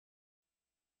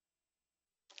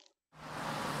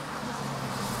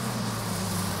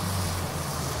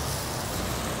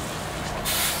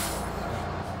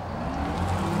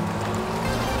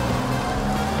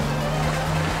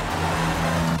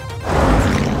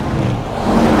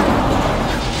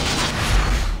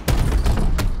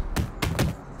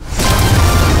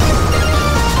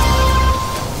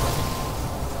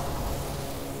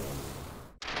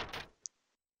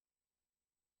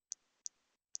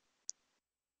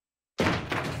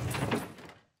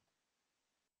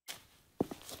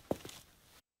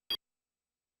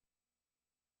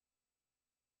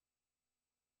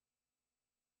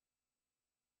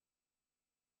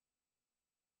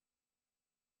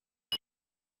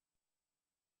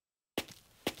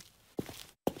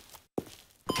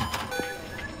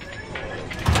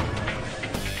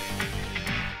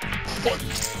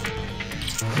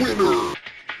winner.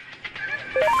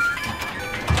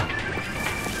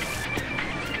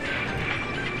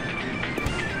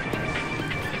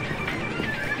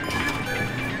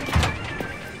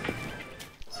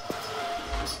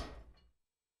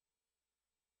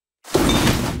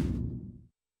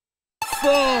 Full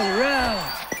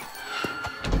round.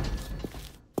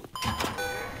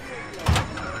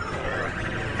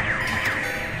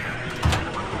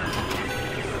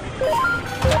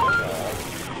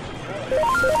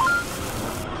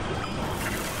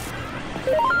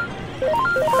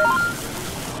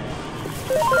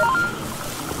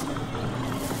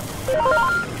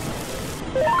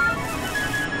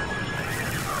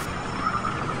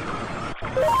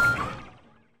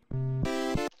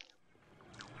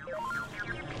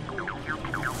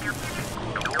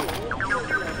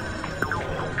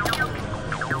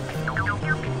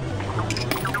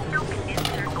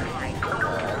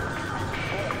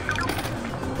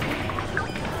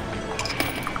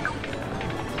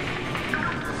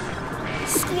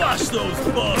 Squash those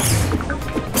bugs!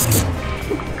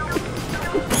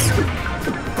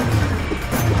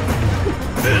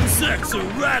 Insects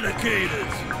eradicated!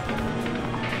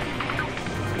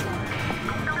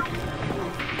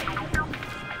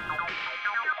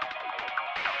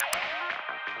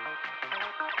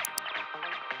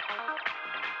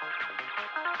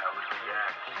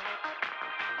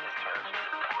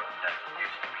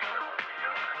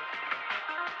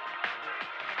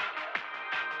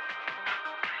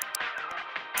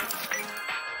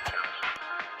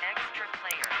 Extra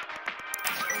player.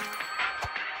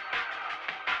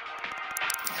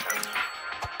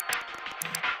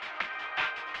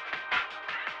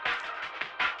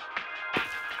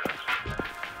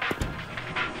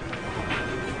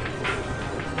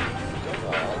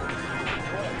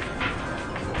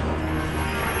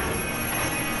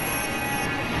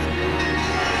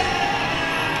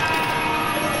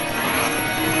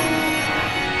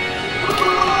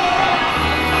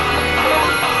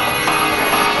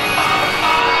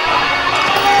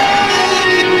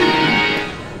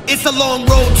 It's a long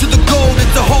road to the goal,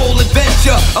 it's a whole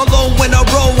adventure. Alone when I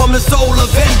roll, I'm the sole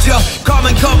avenger.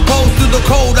 Common composed through the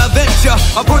cold I venture.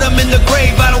 I put them in the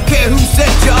grave, I don't care who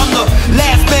sent you. I'm the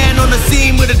last man on the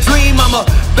scene with a dream. I'm a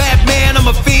bad man, I'm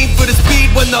a fiend for the speed.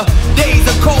 When the days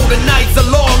are cold and nights are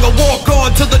long, I walk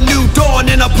on to the new dawn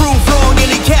and I prove wrong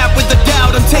any cap with a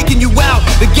doubt. I'm taking you out,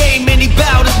 the game any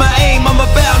bout is my aim. I'm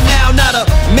about now, not a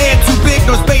man too big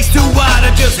nor space too wide.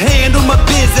 I just handle my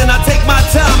biz and I take my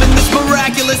time in this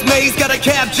miraculous maze. Gotta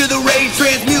capture the rage,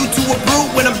 transmute to a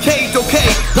brute when I'm caged, okay.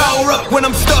 Power up when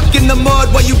I'm stuck in the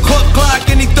mud while you cluck clock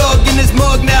any thug in his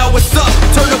mug. Now what's up?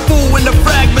 Turn a fool into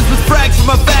fragments with frags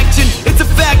from my faction. It's a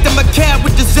fact I'm a cat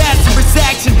with disastrous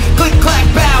action. Click clack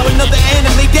bow, another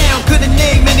enemy down. Couldn't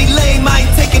name any lame, I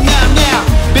ain't taking out now.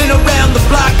 Been around the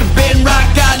block and been rock,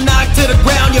 got knocked to the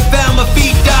ground. You found my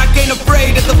feet, doc. Ain't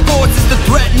afraid of the forces that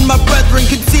threaten my brethren.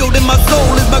 Concealed in my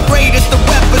soul is my greatest of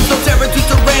weapons. No terror too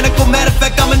tyrannical. Matter of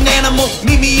fact, I'm an animal.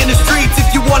 Meet me in the streets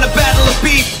if you want a battle of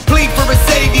beef. Plead for a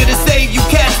savior to save you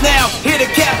cats now. Here to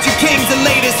capture kings and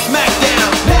latest smackdown.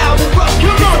 Power up,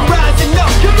 I'm rising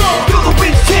up. Feel the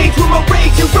winds change when my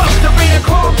rage erupts. The rain of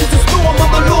calm is a storm of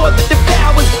the Lord that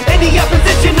devours any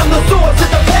opposition. I'm the source of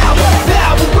the power.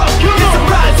 Power up, I'm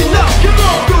rising up.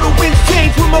 Feel the winds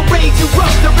change when my rage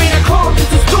erupts. The rain of calm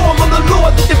is a storm of the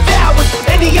Lord that devours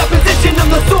any opposition. I'm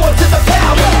the source of the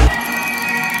power.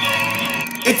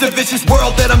 It's a vicious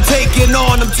world that I'm taking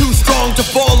on. I'm too strong to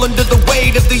fall under the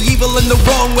weight of the evil and the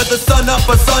wrong. Whether sun up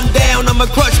or sun down, I'ma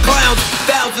crush clowns.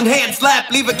 1,000 hand slap,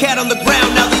 leave a cat on the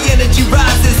ground. Now the energy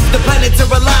rises, the planets are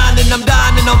aligned, and I'm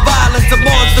dying on violence. A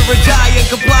monster, a giant,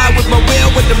 comply with my will,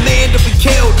 with demand to be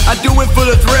killed. I do it for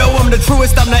the thrill, I'm the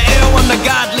truest, I'm the ill, I'm the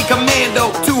godly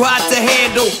commando. Too hot to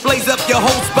handle, blaze up your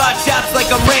whole spot, shots like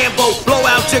I'm Rambo. Blow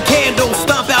out your candle,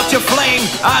 stomp out your flame.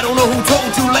 I don't know who told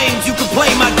you lames, you can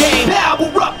play my game. Power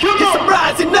up, yes I'm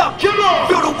rising up. Feel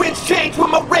the winds change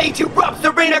when my rage erupts.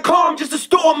 There ain't a calm, just a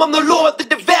storm, I'm the Lord that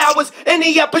devours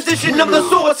any opposition. I'm the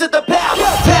source of the power.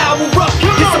 Power up,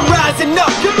 yes I'm rising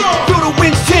up. Feel the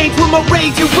winds change when my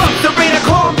rage erupts. There ain't a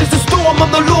calm, just a storm,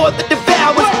 I'm the Lord that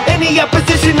devours any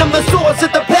opposition. I'm the source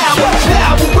of the power.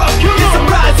 Power up, yes I'm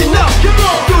rising up.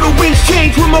 Feel the winds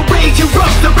change when my rage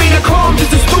erupts. There ain't a calm,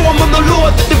 just a storm, I'm the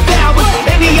Lord that devours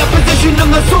any opposition. I'm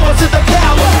the source of the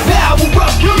power. Power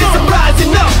up, yes I'm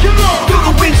rising up. Feel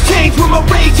the winds change when my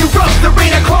rage erupts. There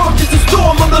ain't a calm, just a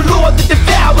storm, I'm the Lord that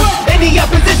devours any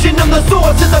opposition. I'm the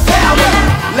source of the power.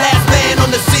 Last man on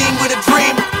the scene with a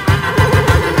dream.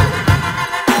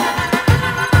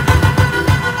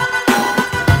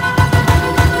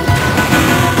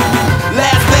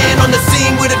 Last man on the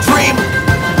scene with a dream.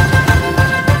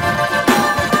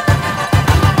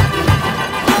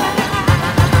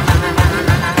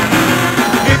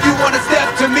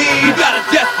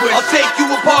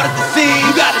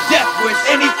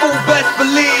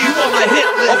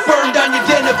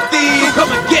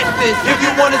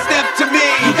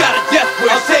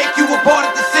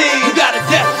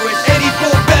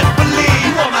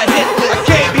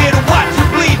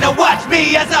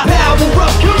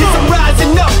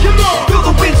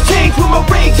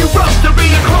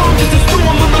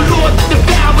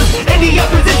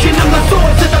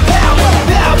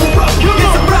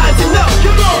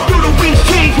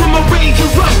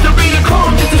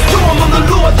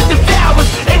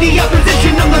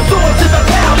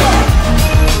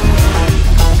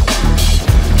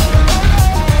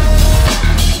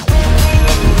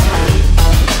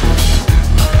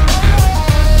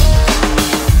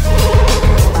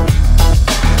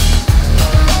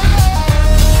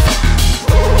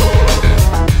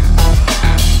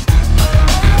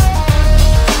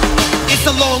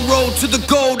 long road to the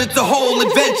gold, it's a whole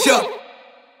adventure.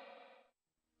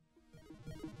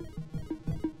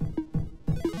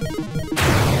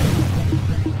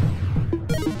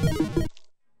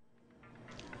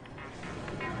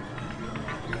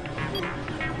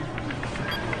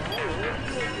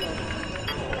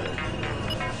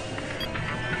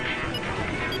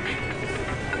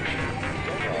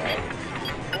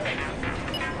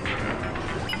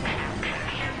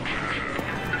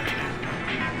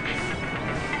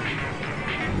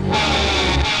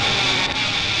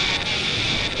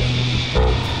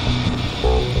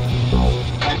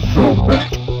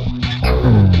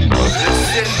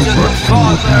 To the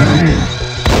Father,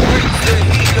 breathe the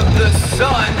heat of the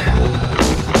sun.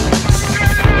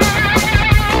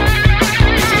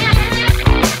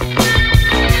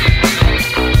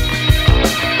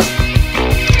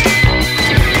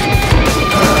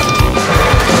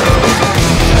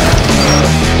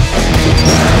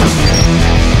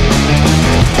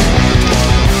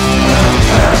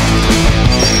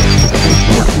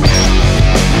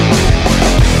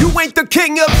 You ain't the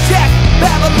king of Jack.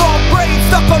 Babylon brain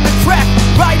stuck on the track,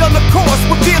 right on the course,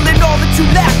 revealing all that you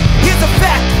lack. Here's a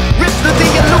fact, rip through the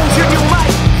illusion. You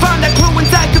might find a clue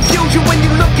inside confusion when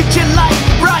you look at your life,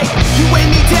 right? You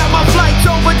ain't me down, my flight's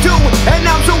overdue, and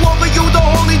I'm so over you. The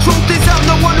holy truth is I'm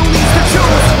the one who needs to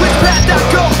choose which path I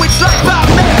go, which life I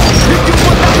make. If you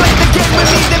wanna play the game with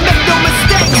me, then make no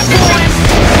mistakes, boy.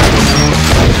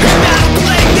 And I don't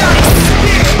play nice,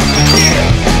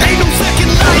 ain't no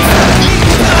second life. Leave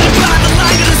you blinded by the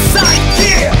light of the sight.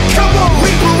 Yeah, come on,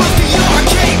 Reaper of the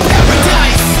arcade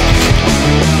paradise.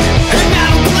 And I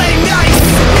don't play nice.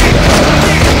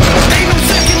 Ain't no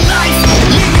second life.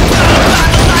 Leave you blinded by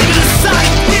the light of the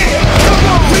sight. Yeah, come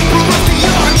on, Reaper of the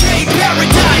arcade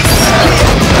paradise.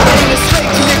 Yeah, I ain't a slave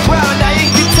to your ground. I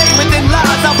ain't containment in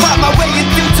lies. I'll find my way in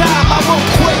due time. I won't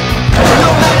quit.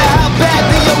 No matter how bad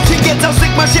the ocean gets, I'll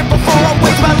sink my ship before I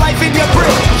waste my life in your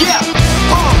brick. Yeah,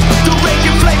 the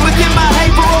raging flame within my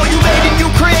hate. For all you made and you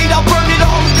create, I'll burn it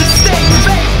all at the stake.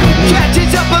 Fate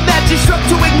catches up a match is struck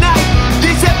to ignite.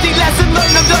 This empty lesson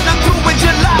learned, I'm done, I'm through with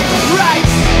your life, right?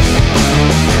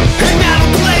 And I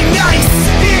don't play nice.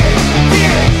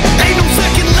 Yeah, ain't no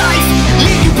second life.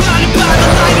 Leave you blinded by the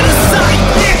light of the sight.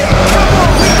 Yeah, come on,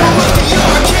 Reaper of the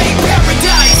arcade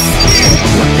paradise.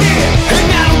 Yeah, and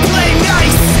I don't play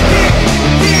nice.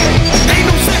 Yeah, ain't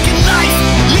no second life.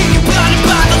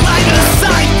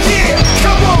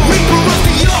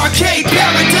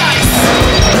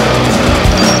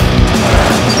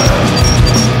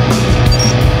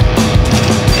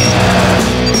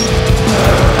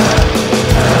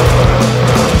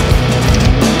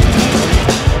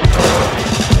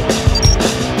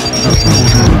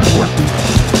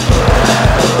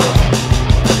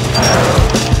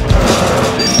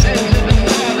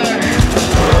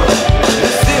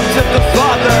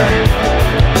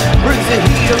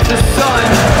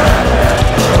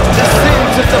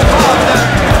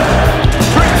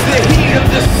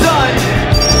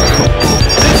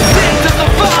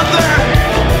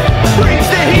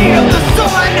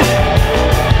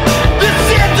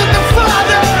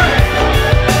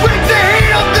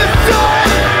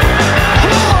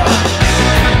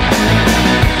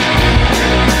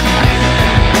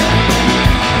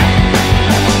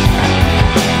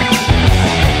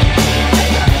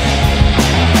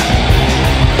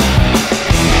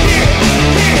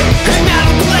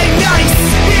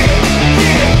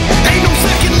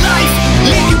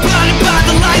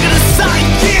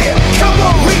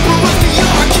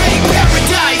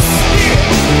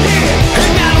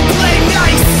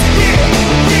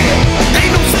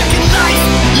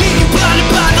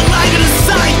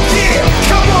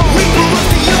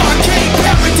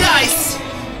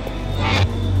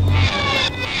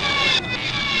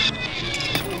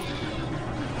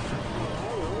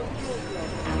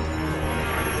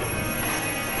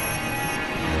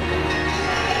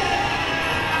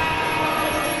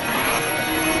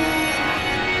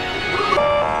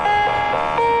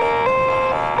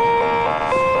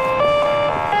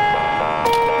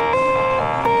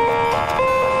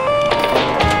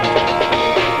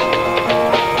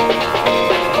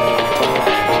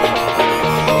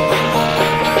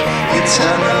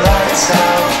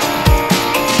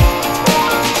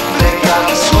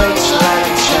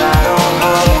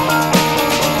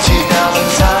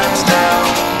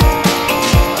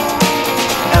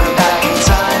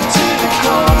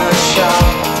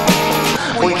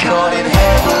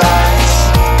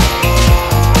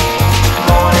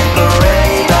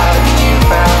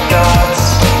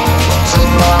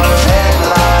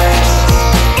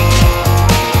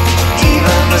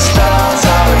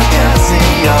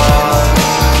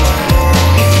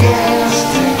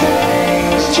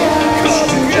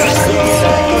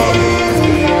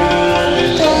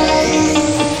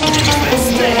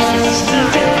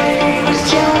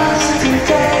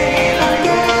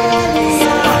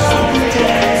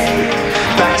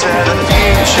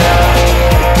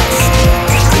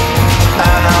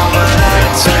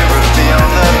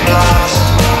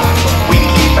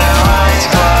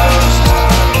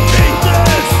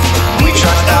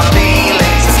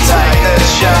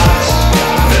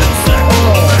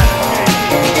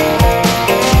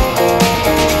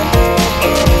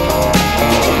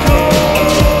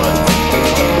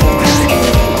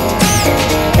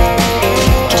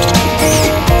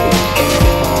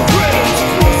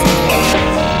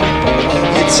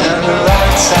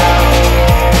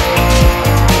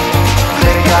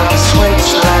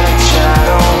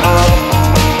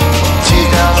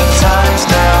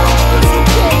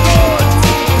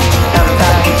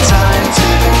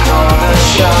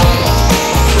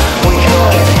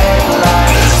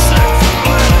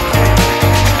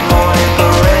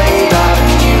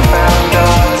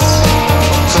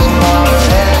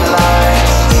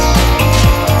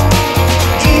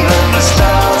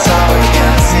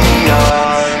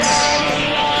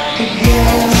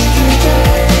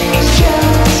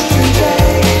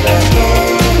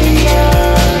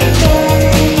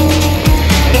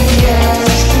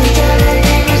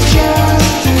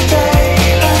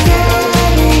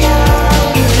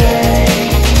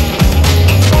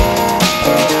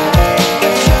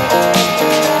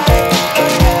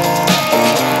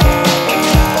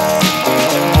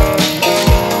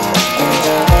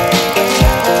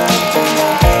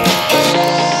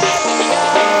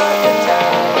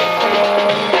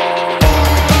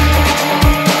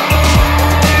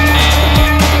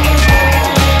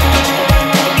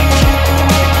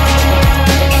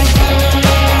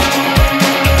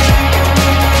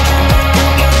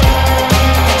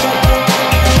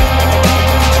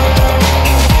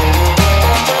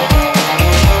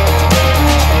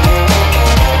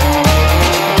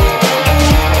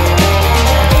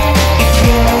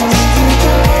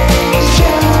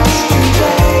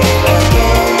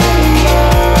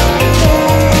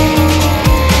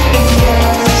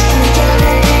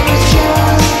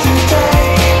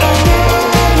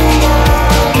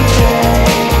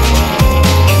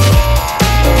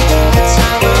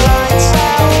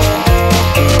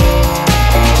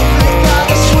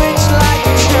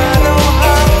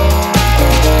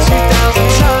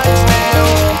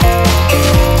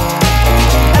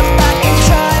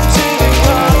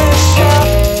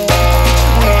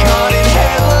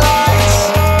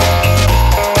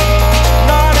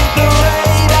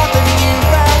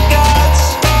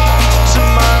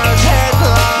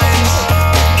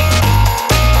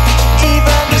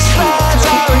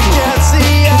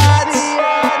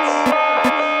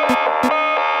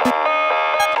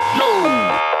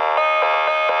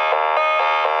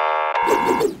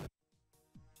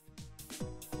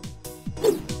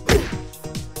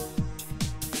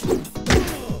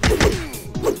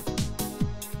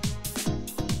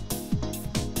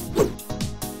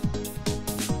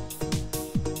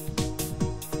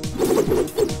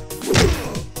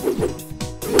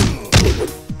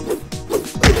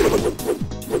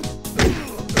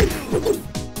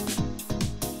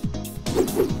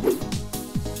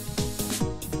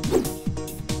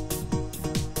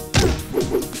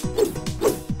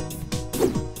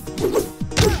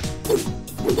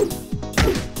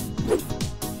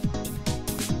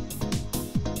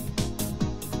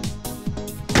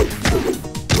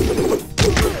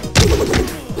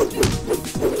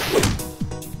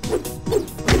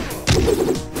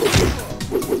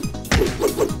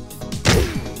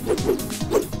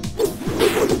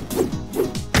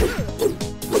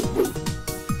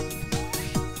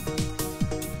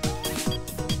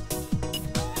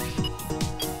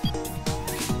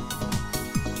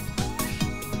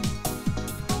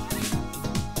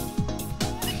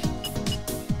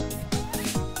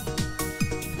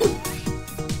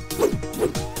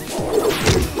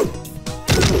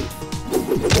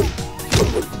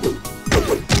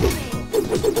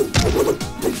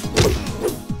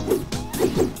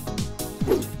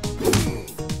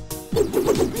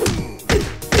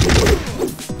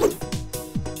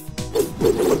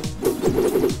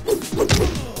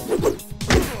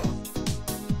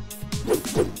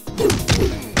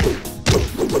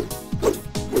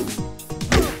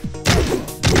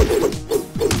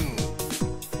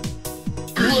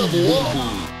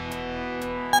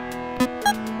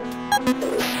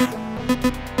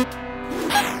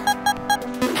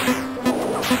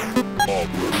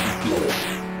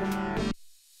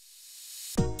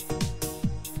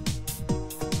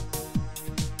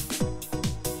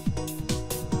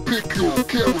 Pick your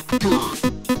character.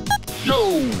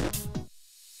 Yo!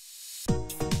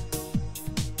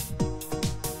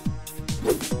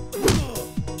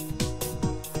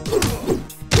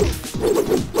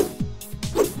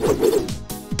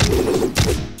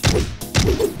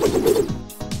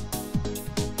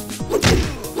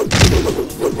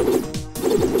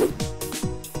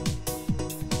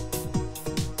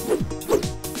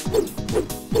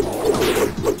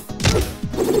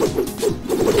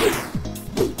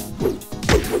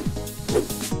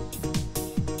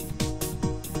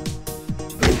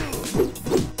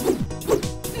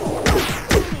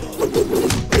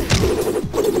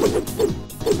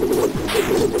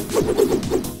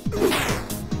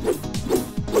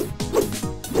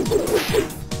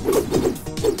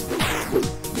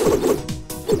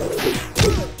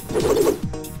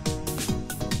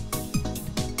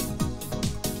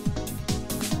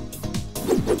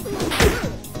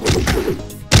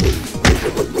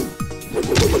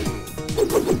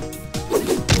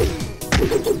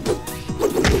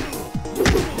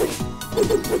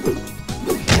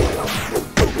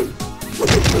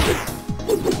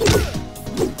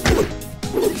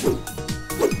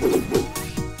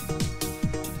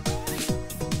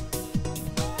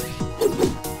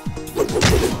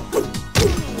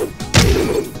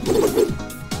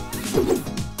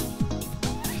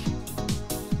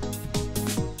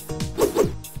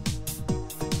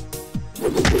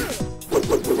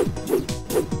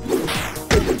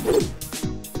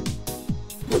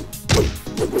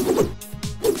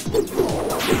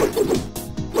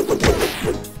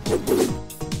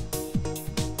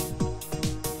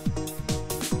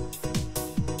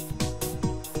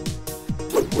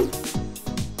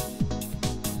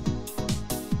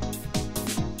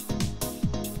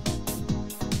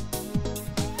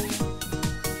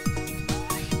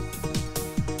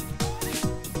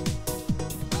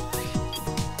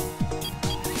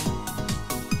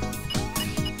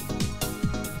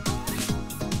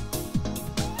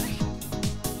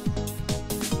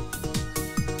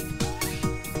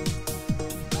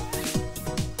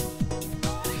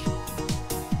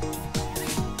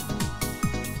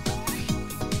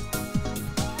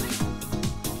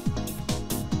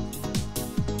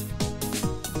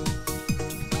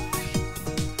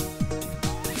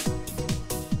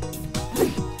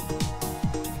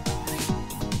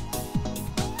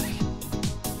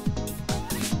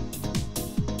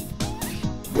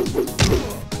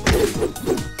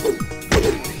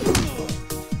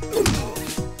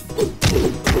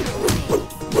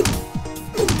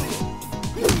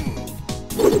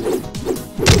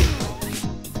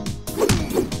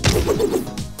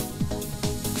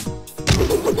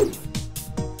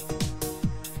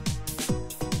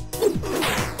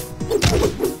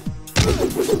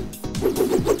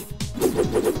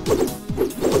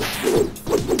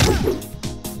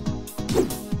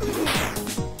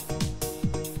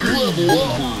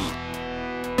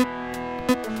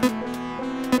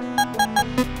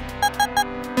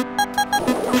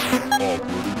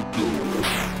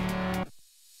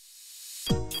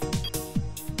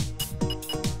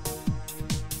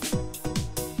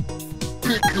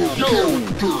 Pick your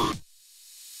character.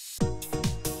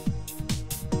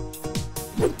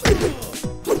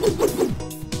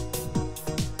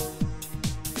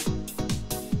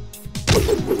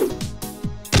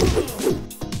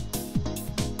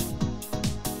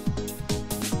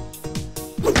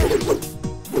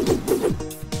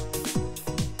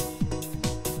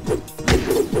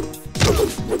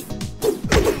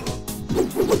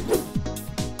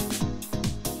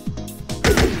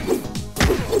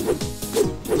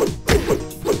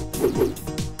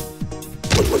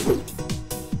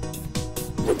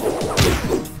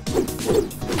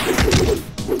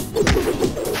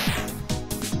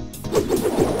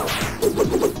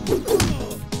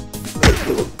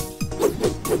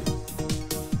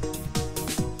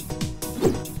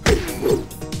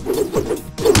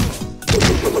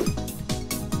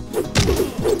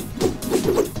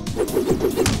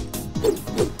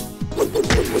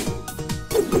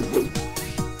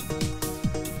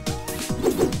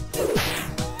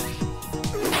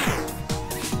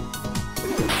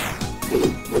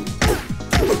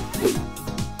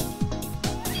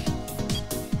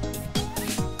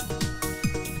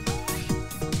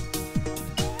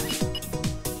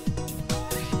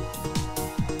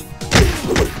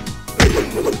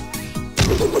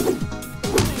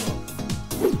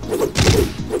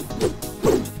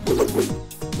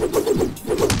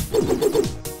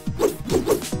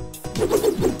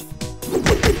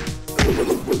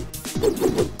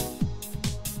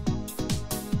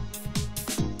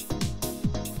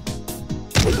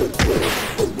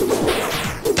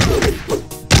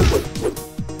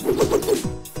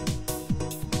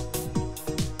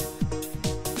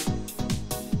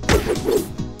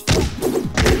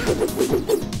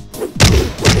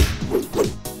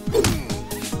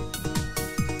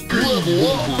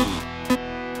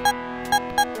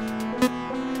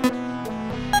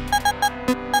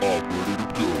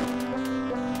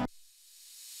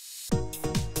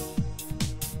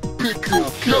 Pick your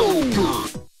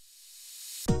character.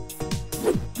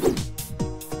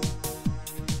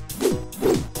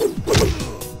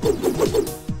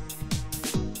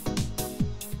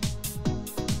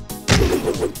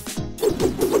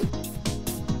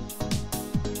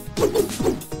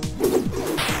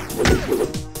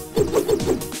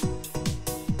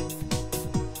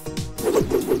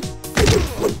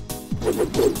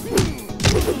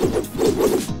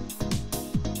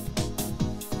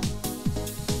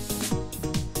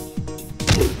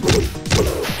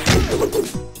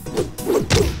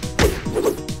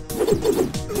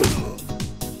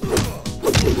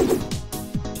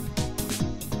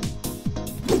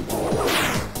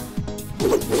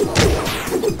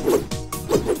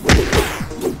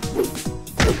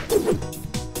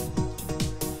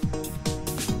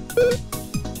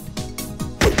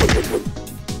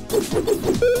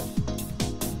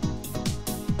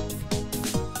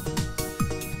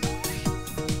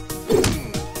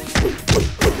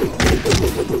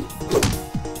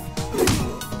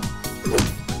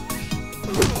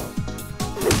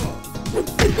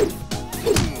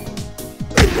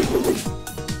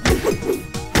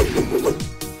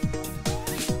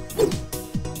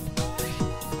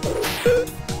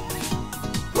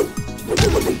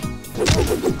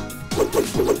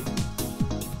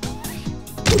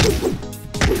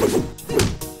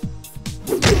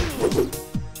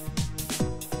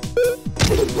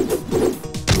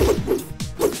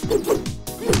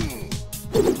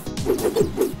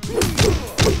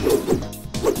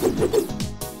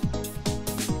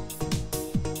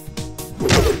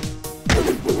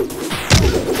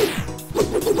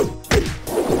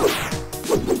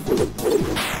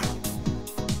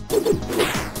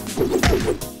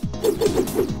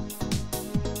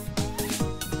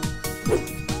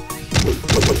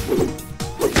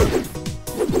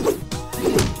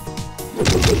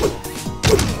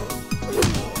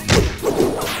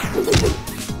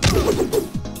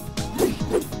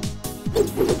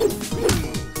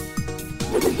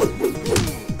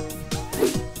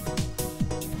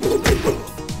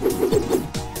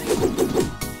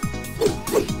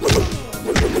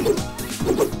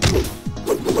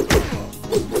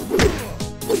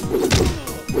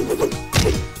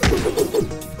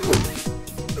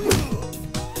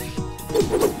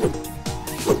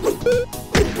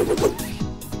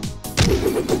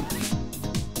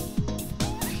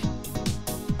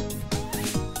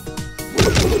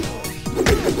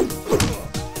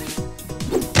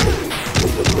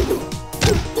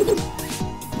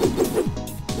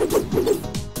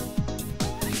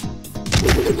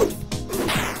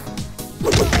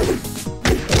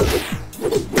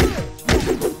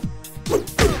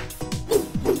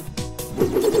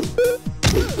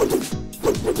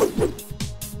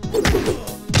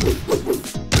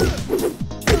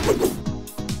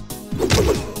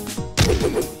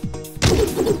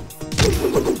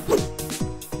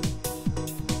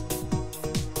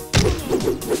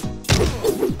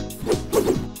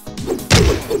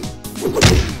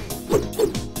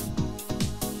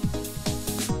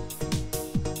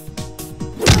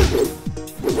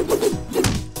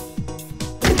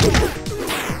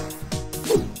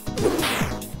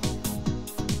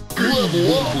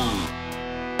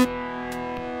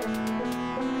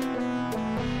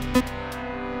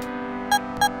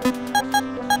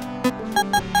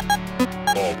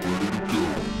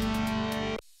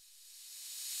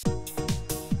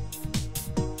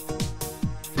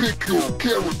 your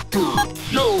character.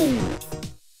 Yo!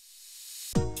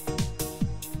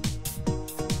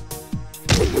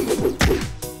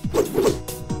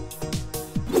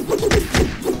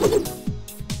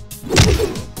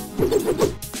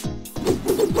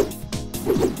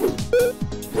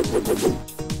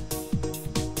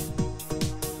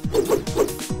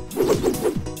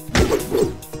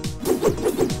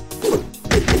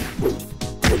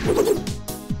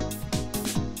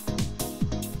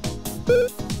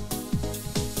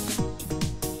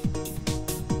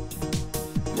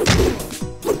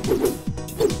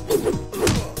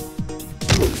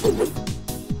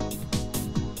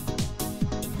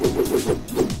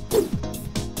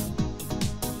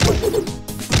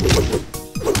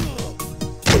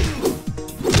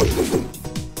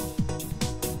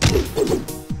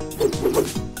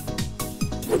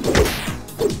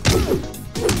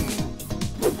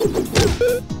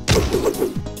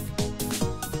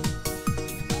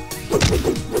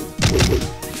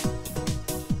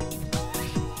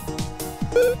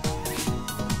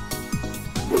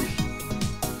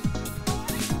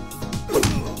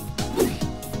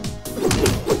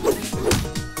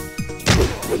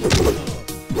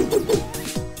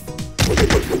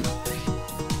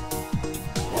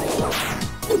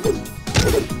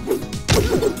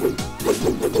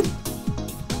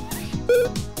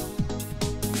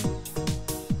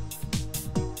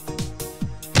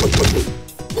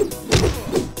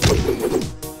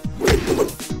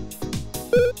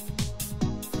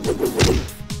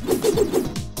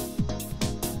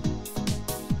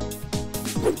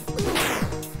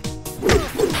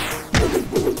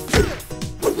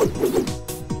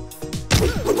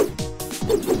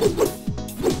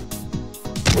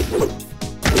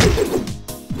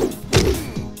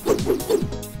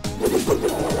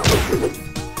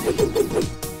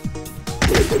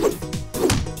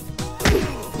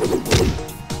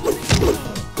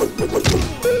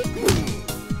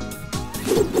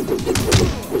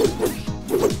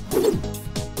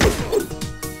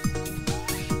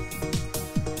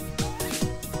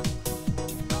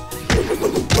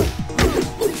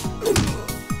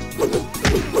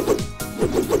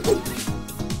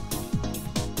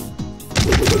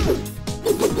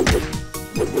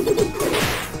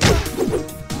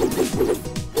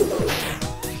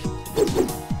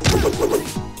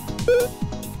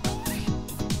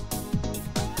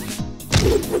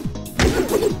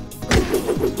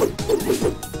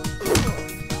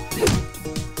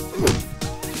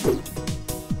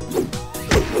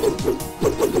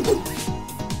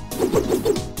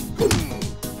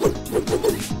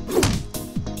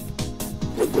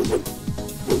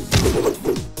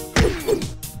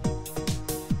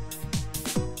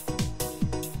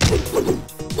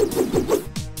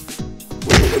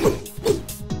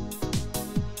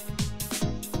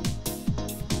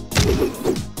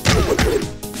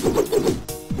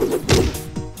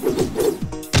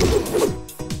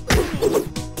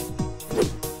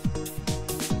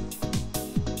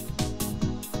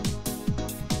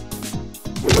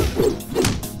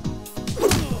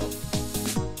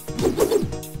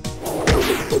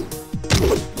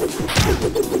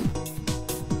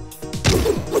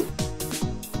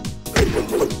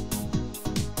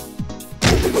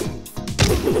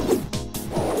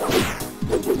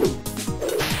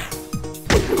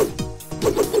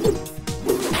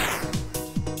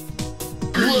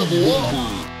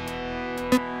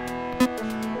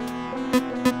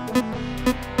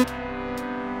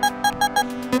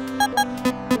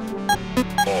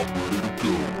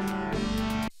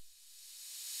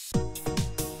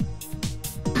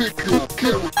 Pick your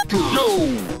character.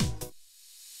 Yo!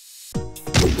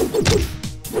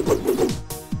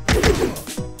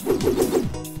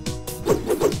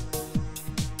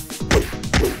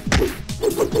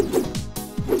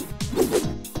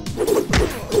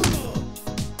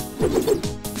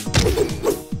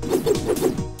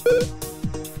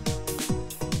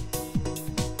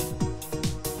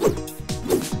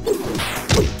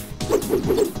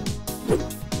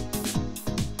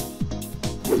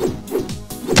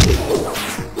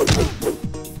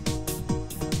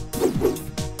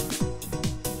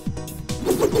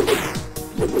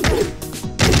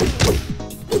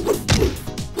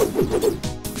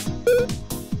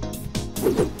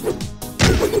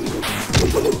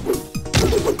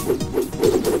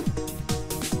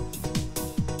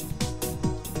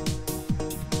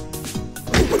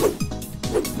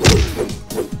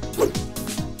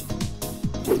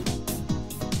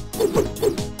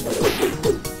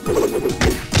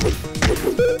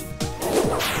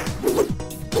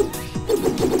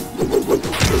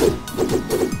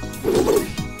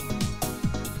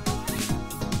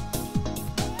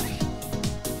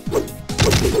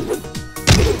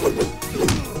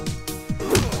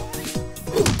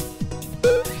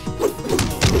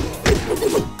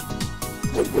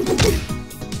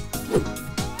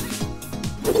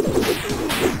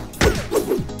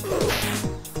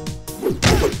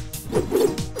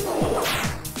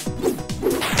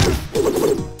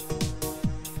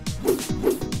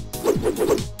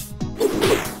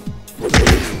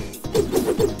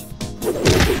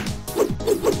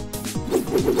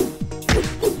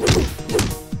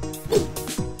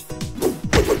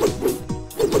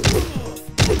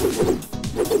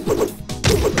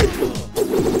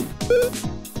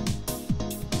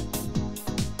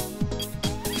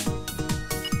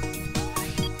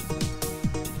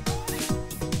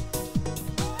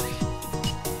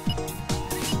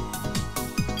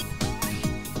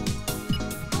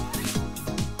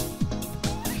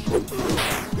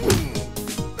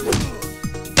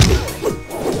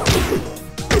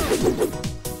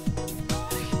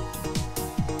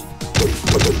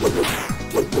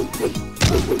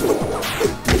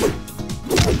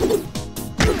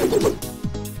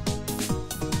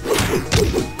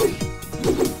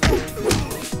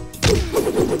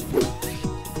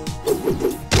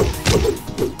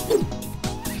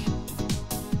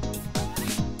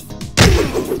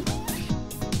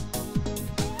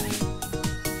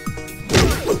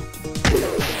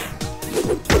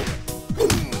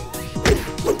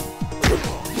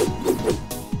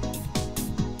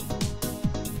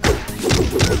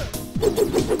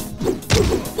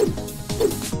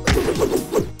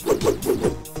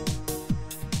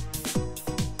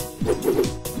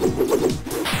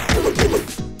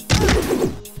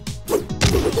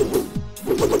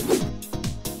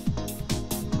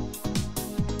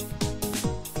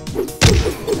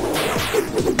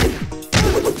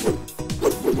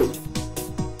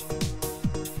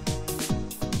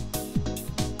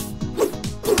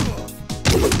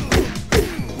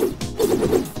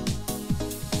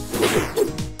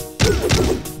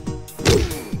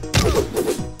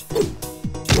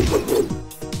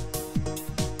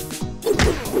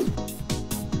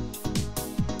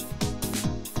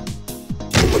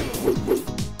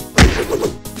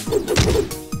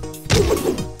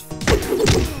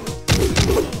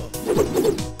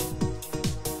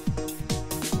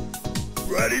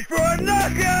 Ready for a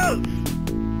knockout!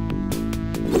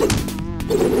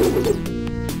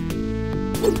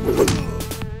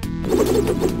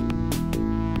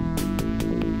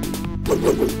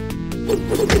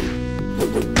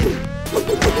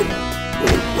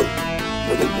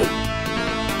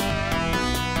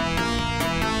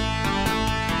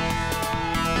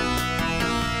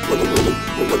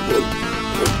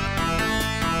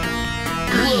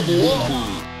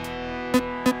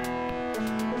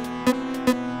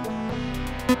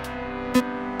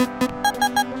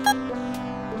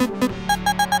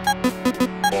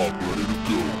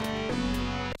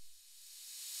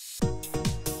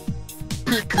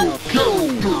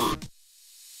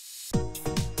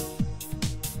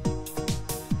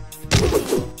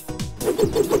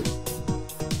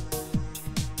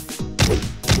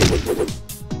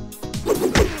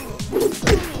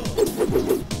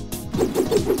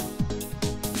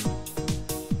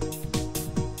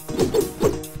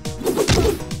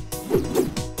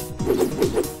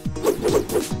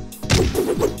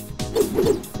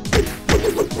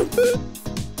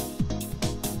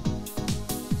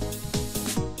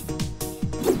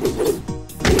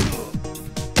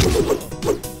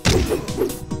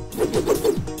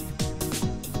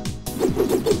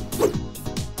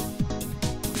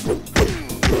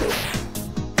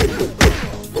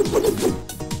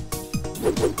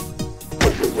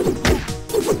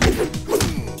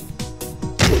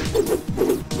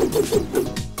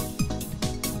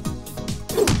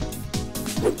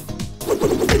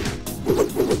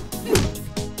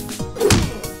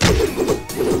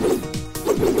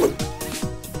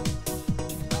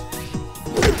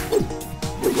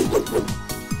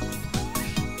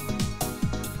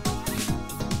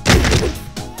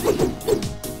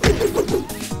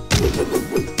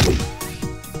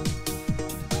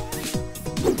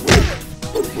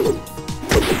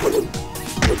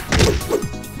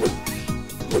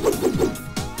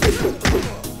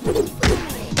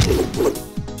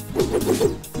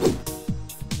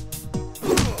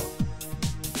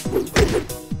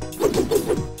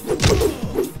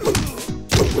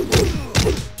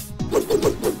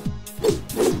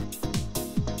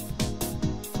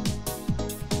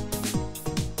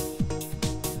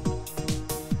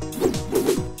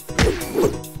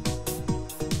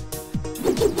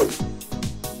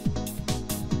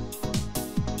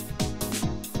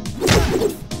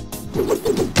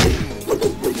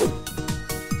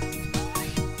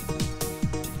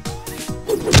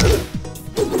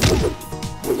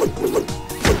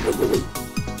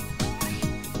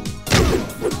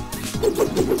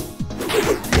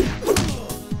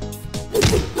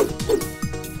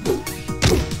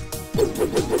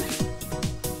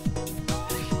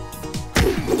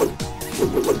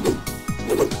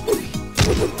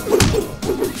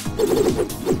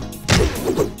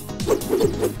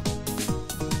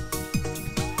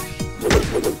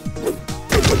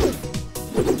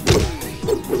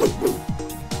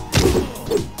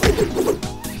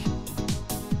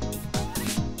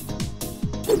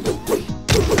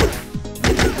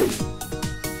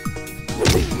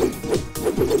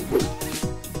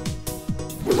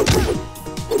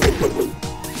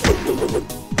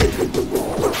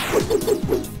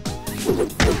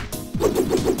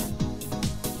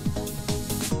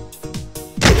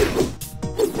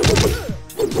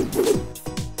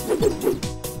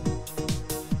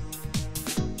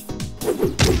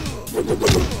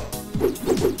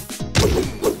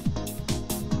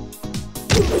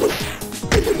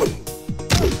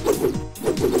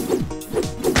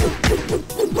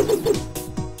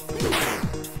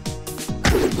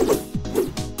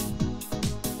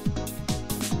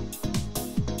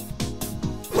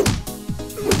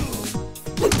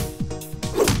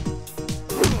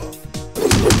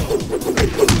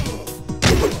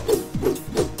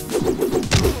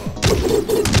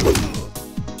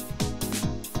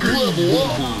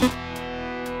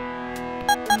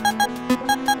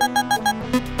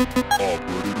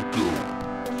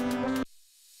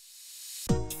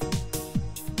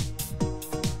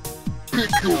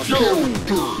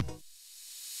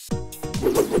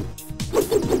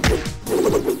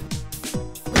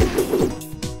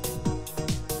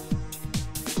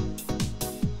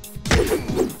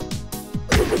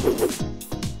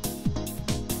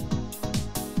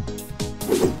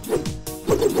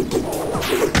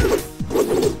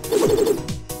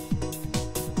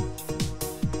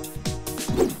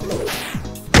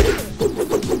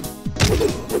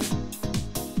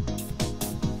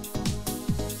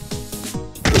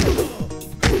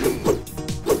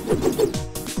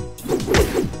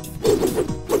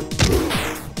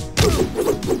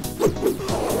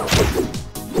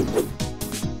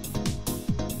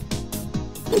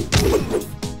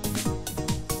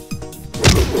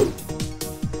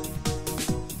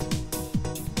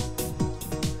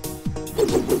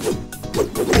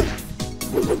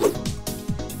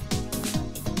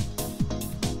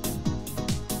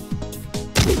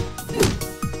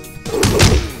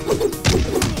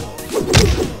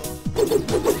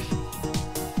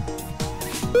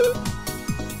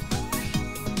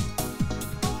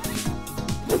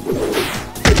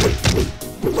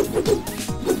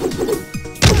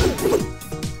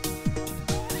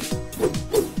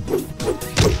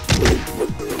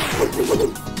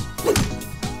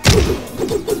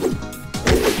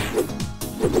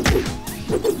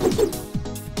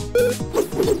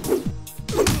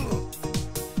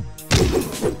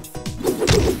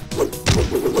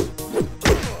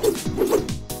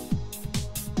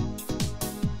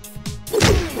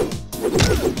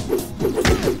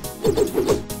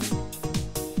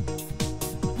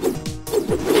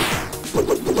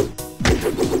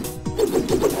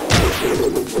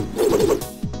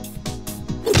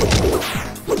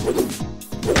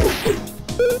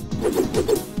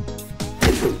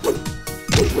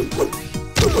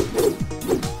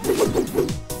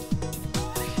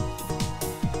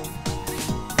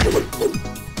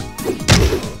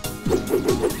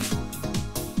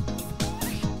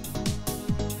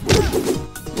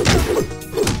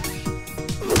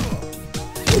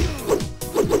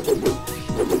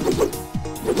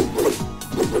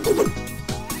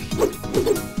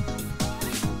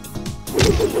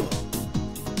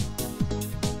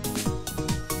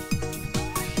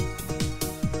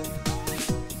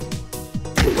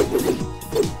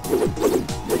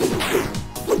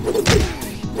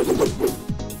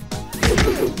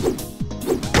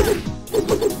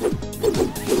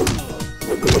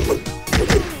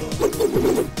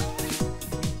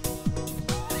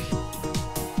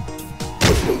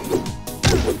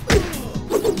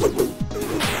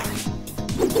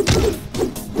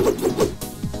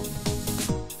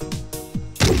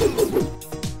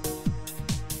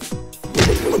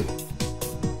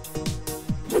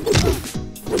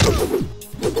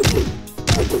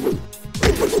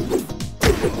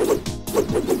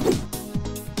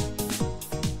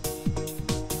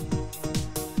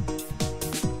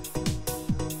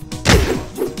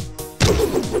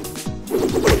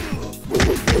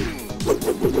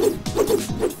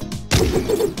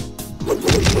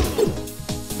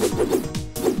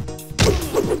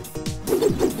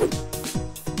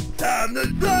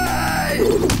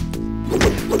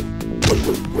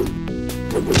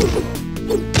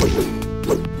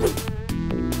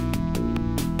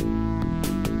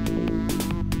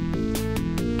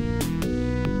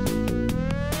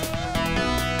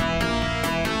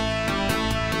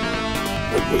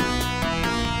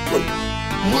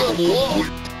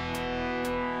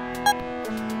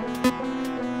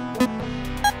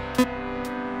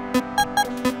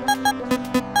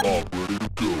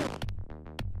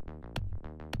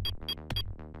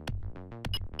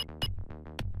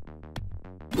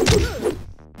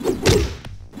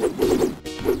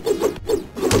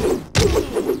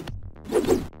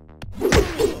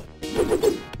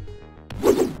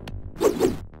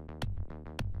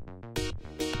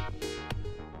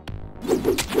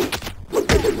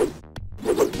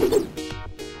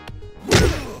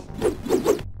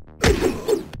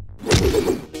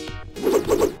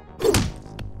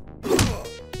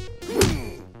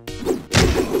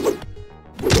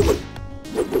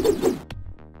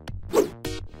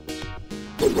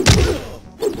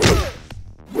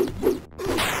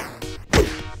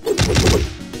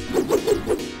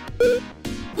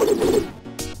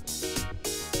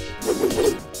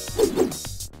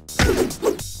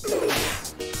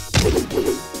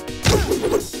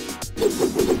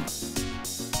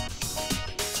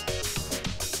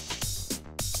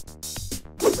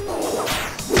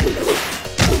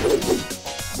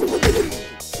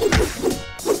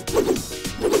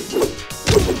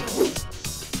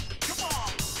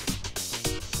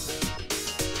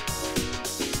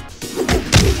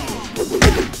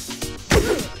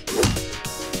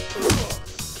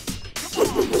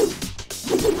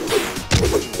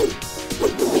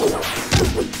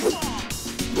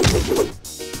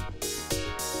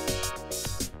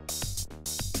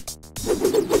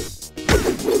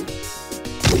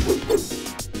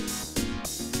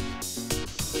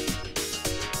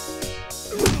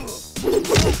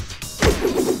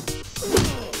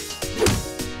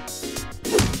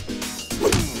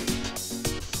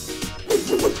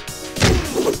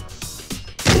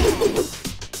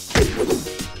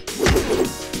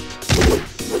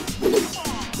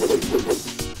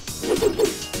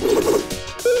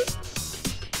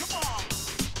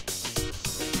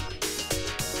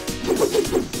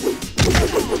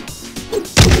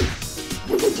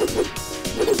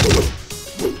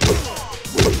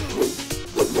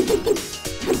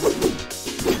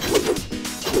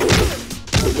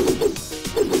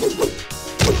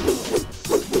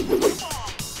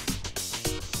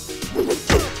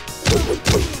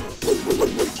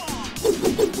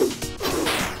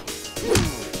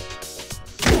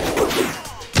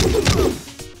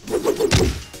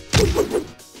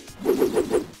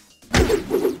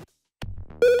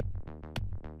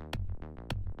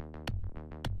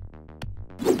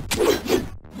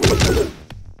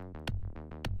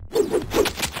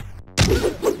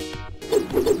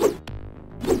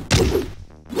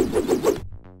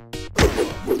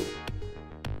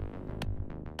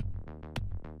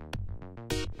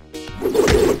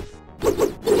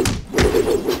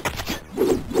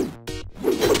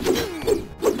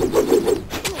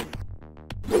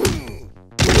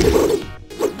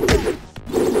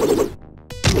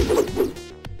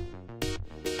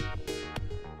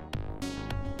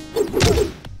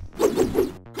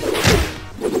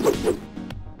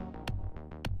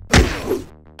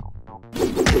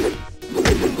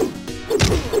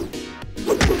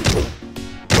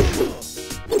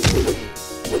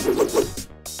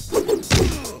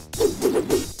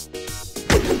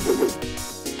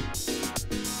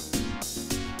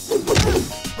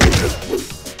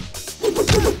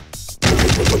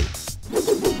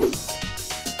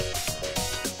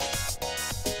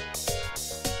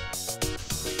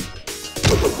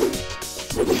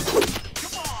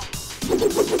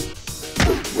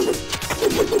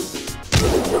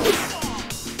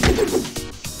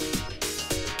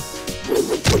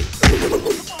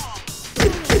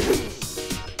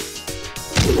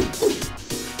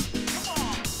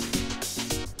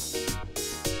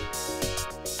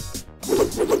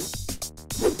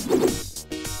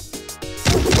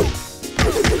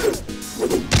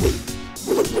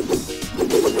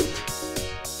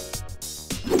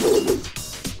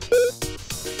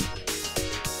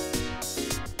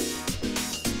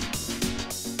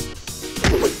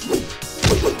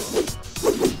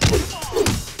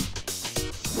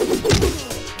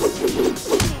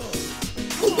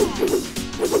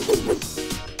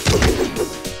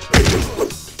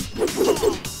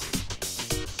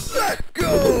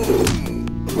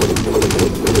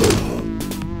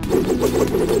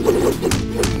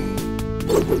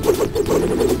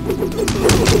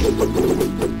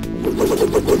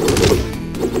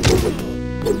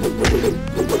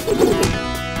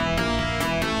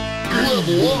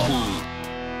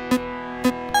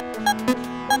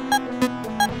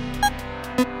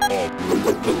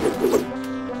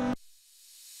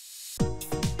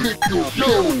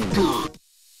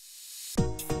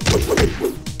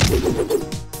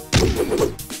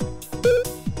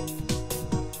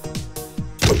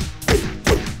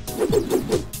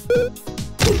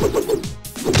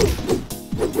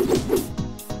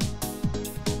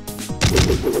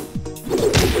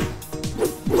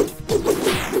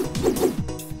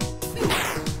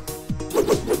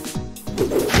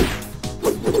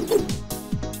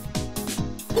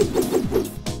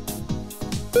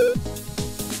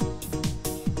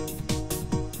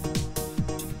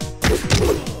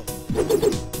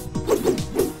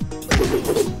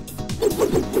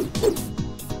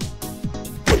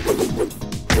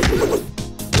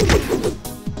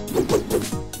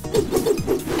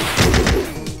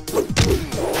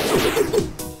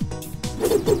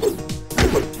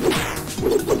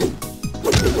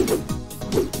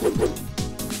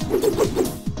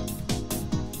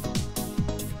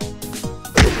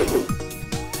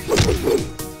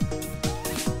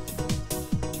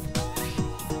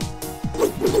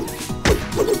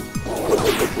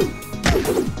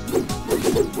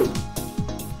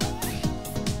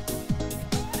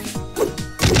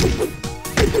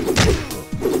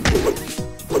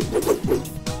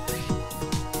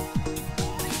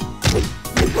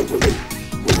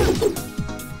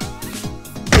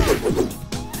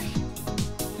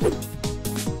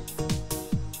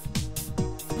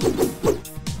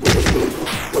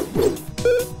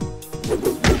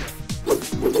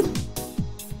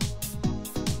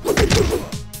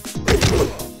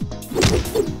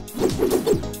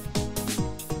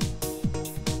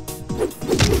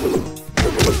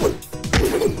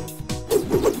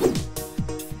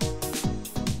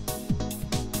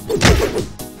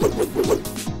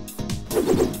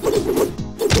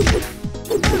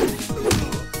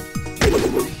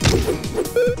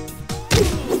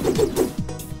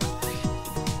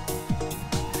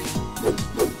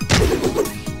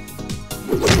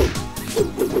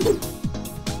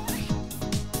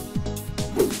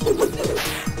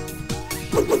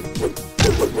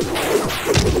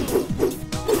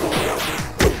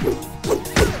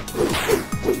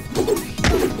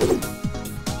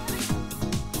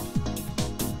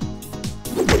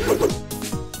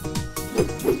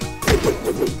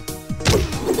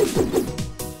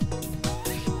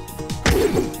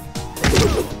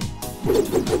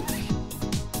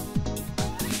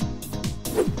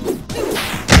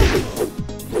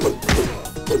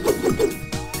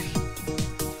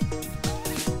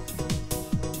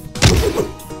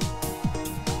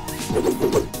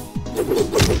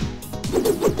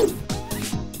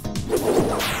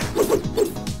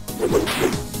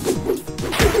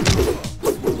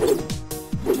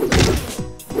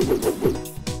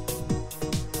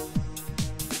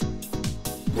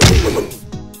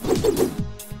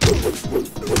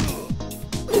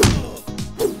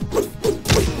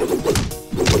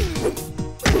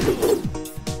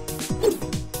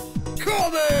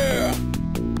 Come here!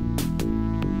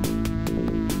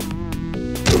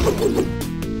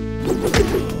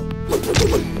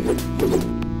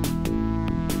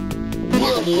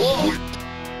 Level up!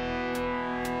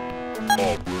 I'm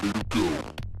ready to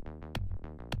go.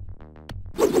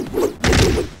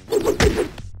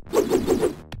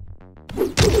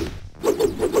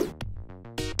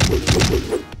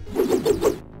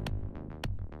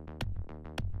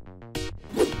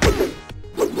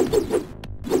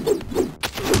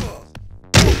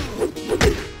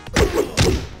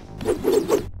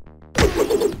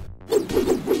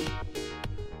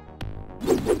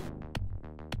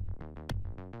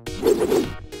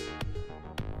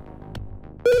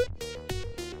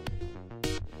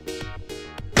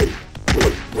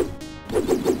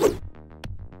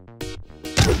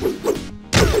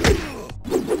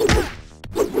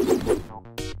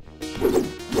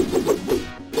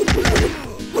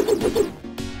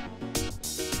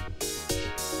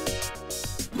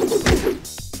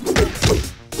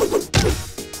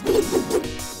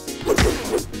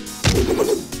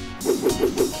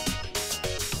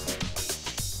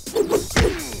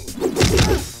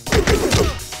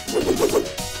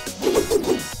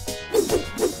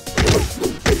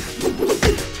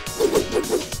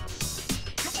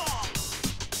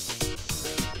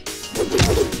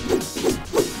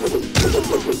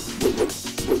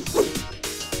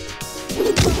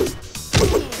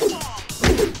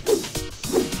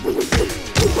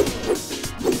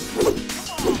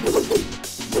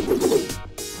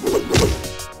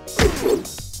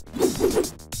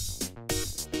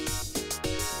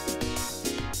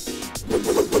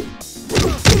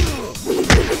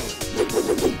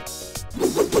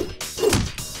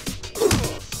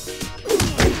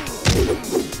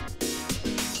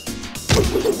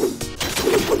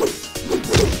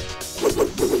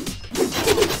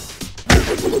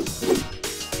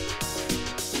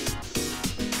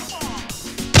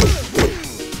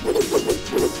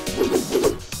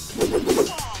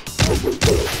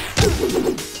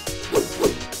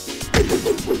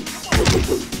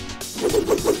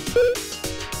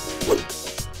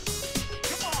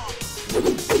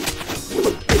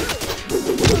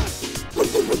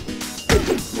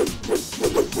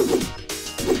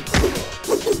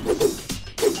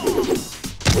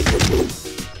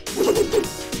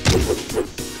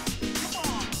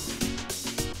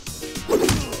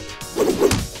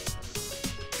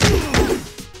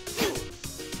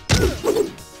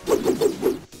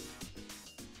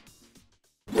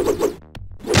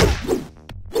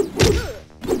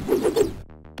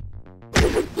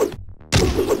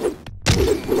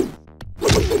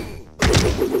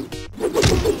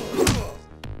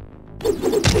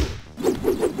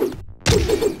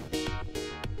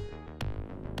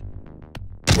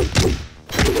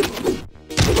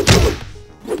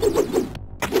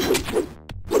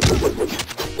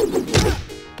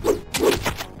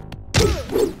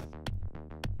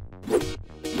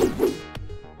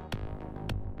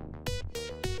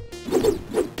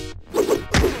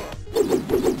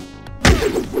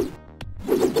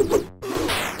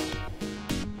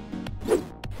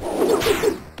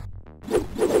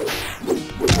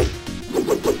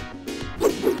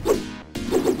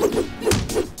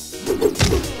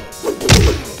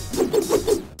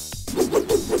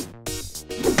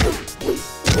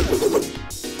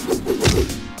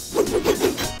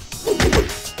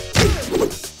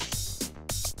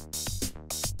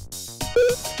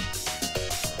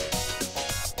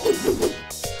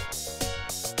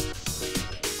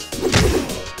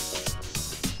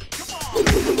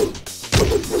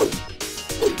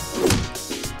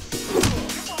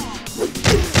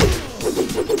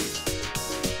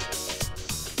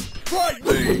 Fight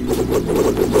me!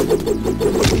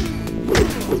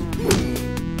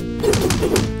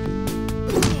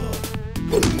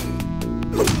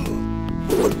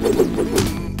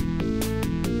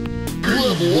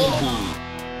 Level up!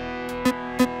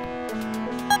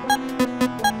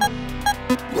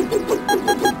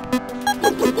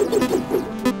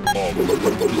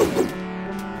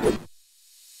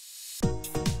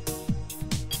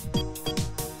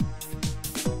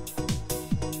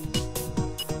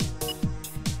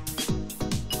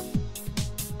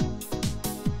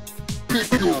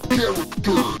 Pick your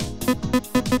character.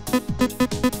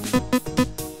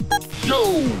 Yo!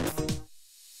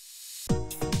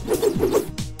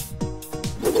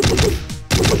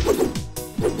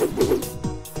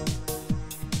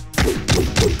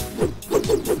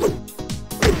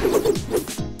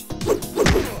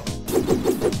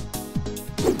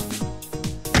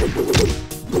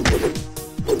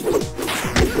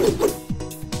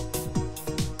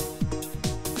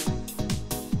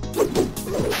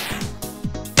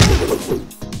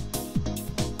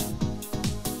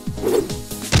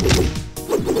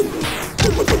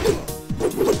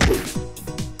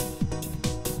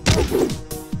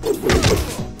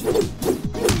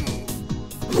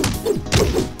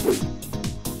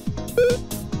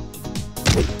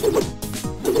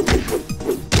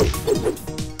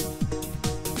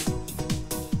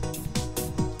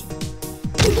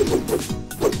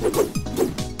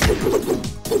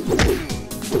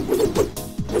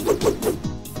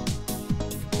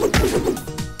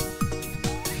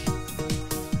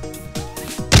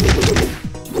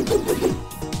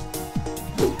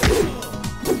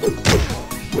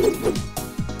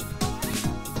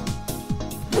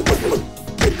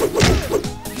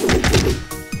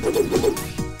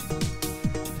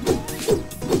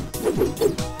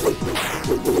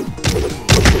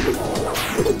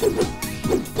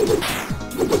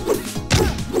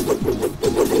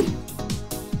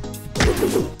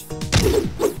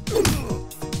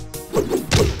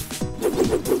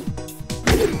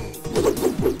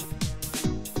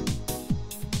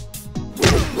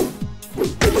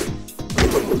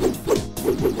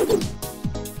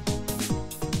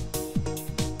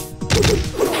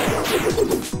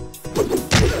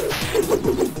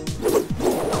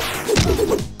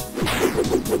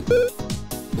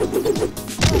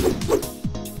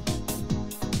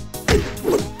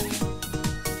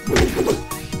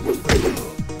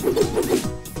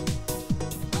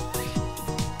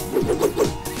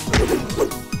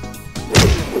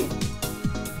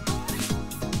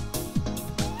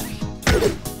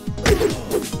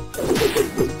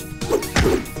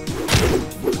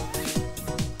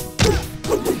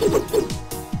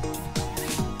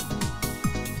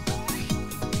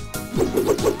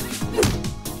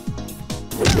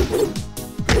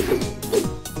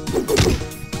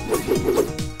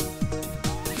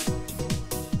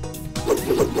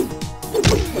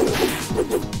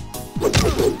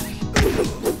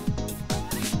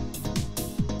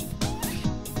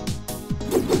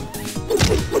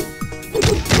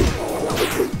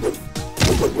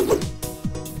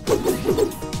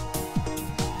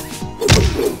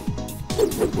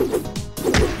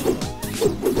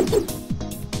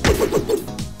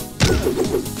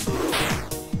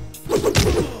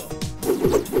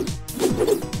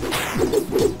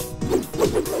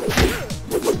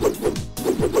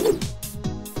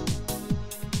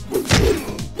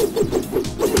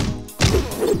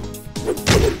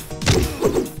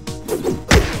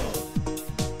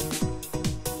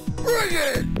 Bring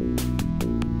it!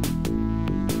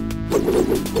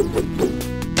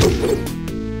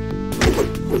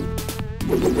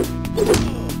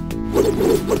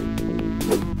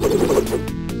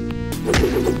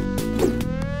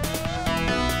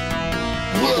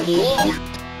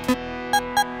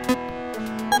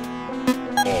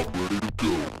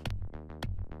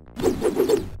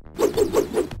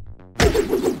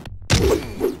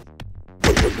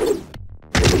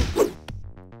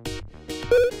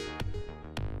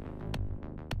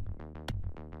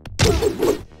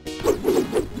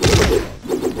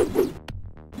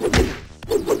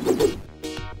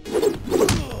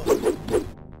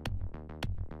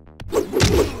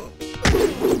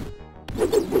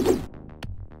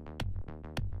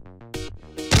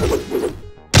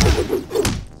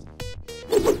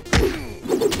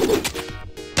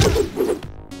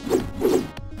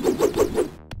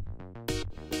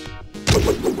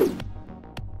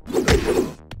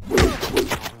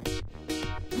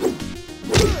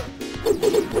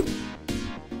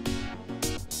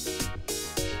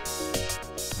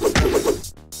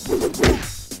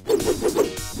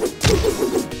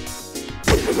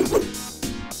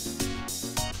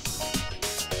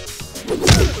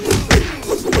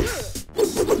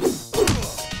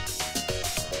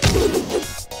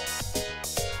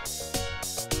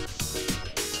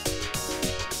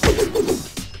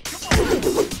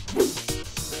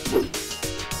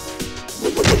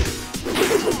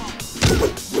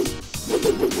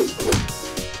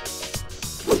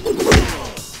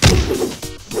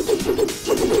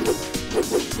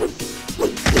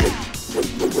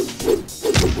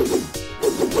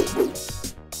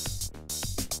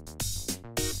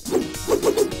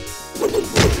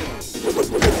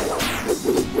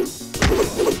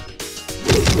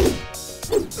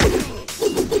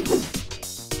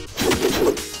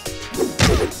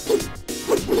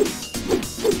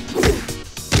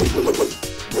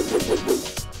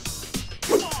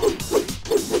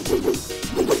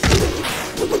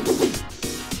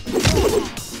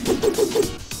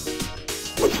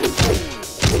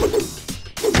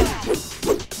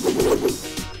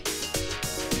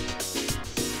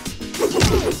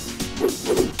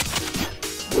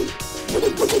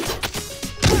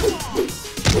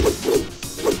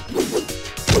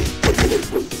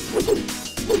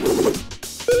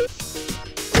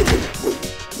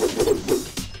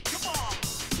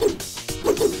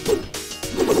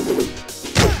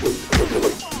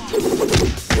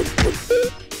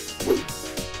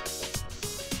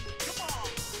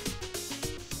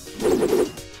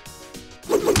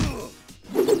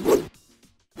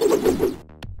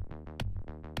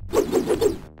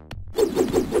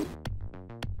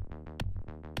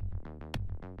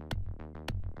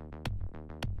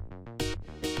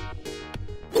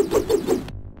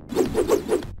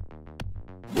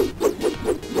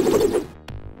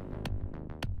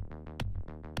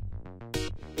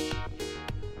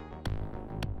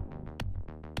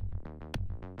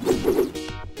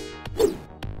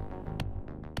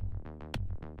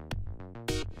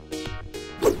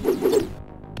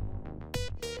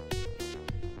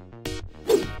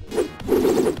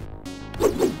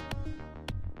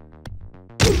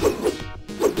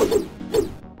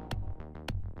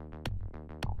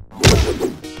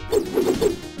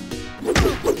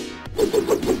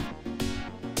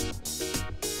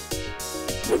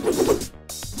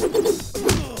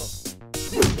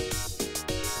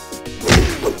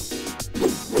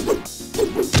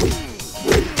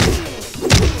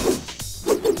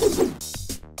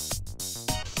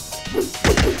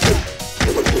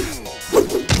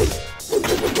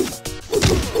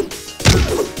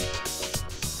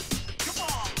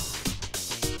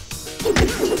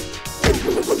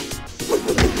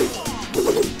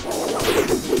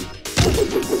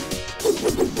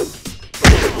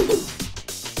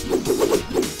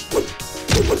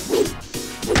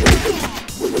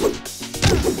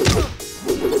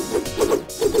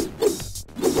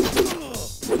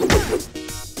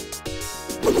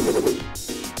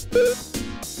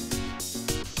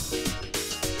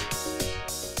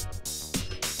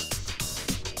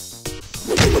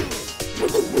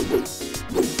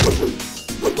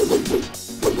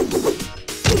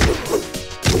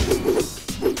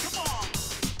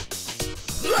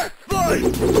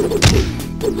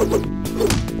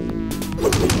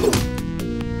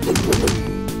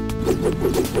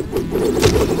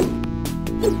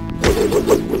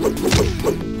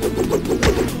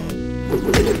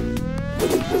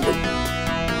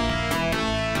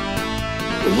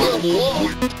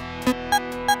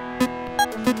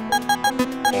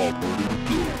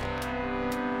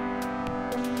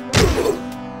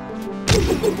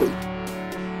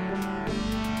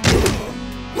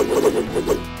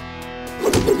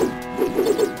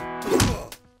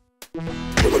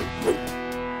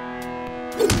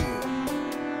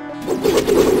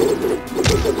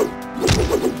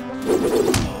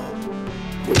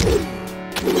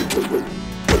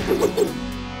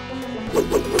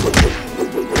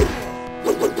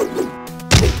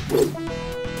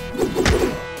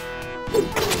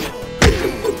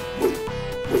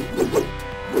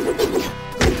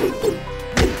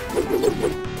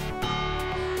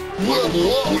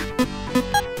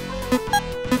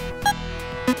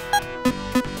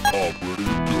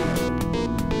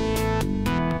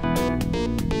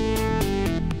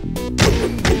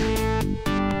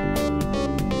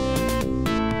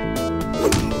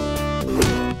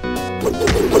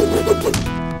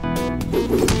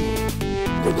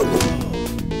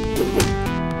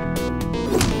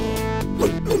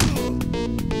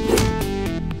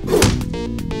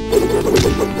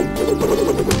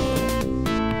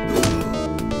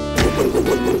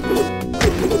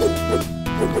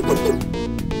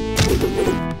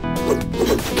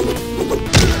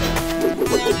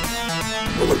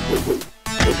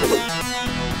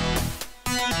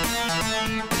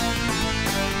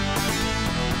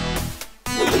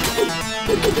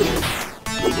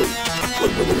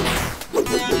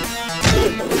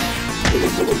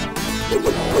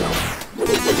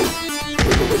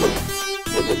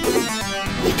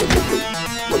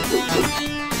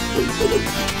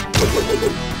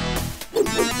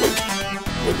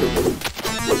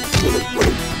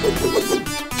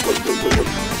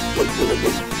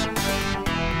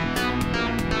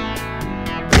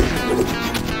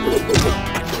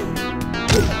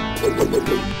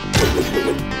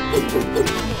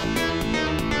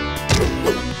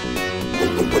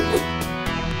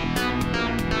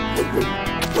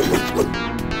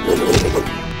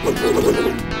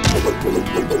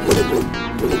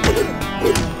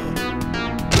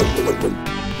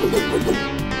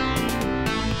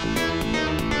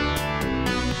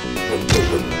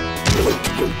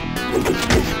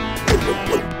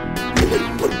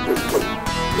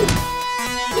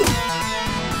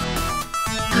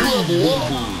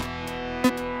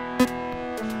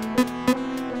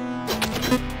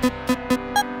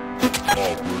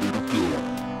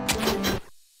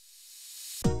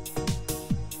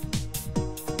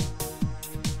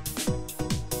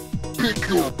 Pick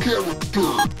your character,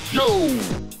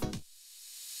 yo!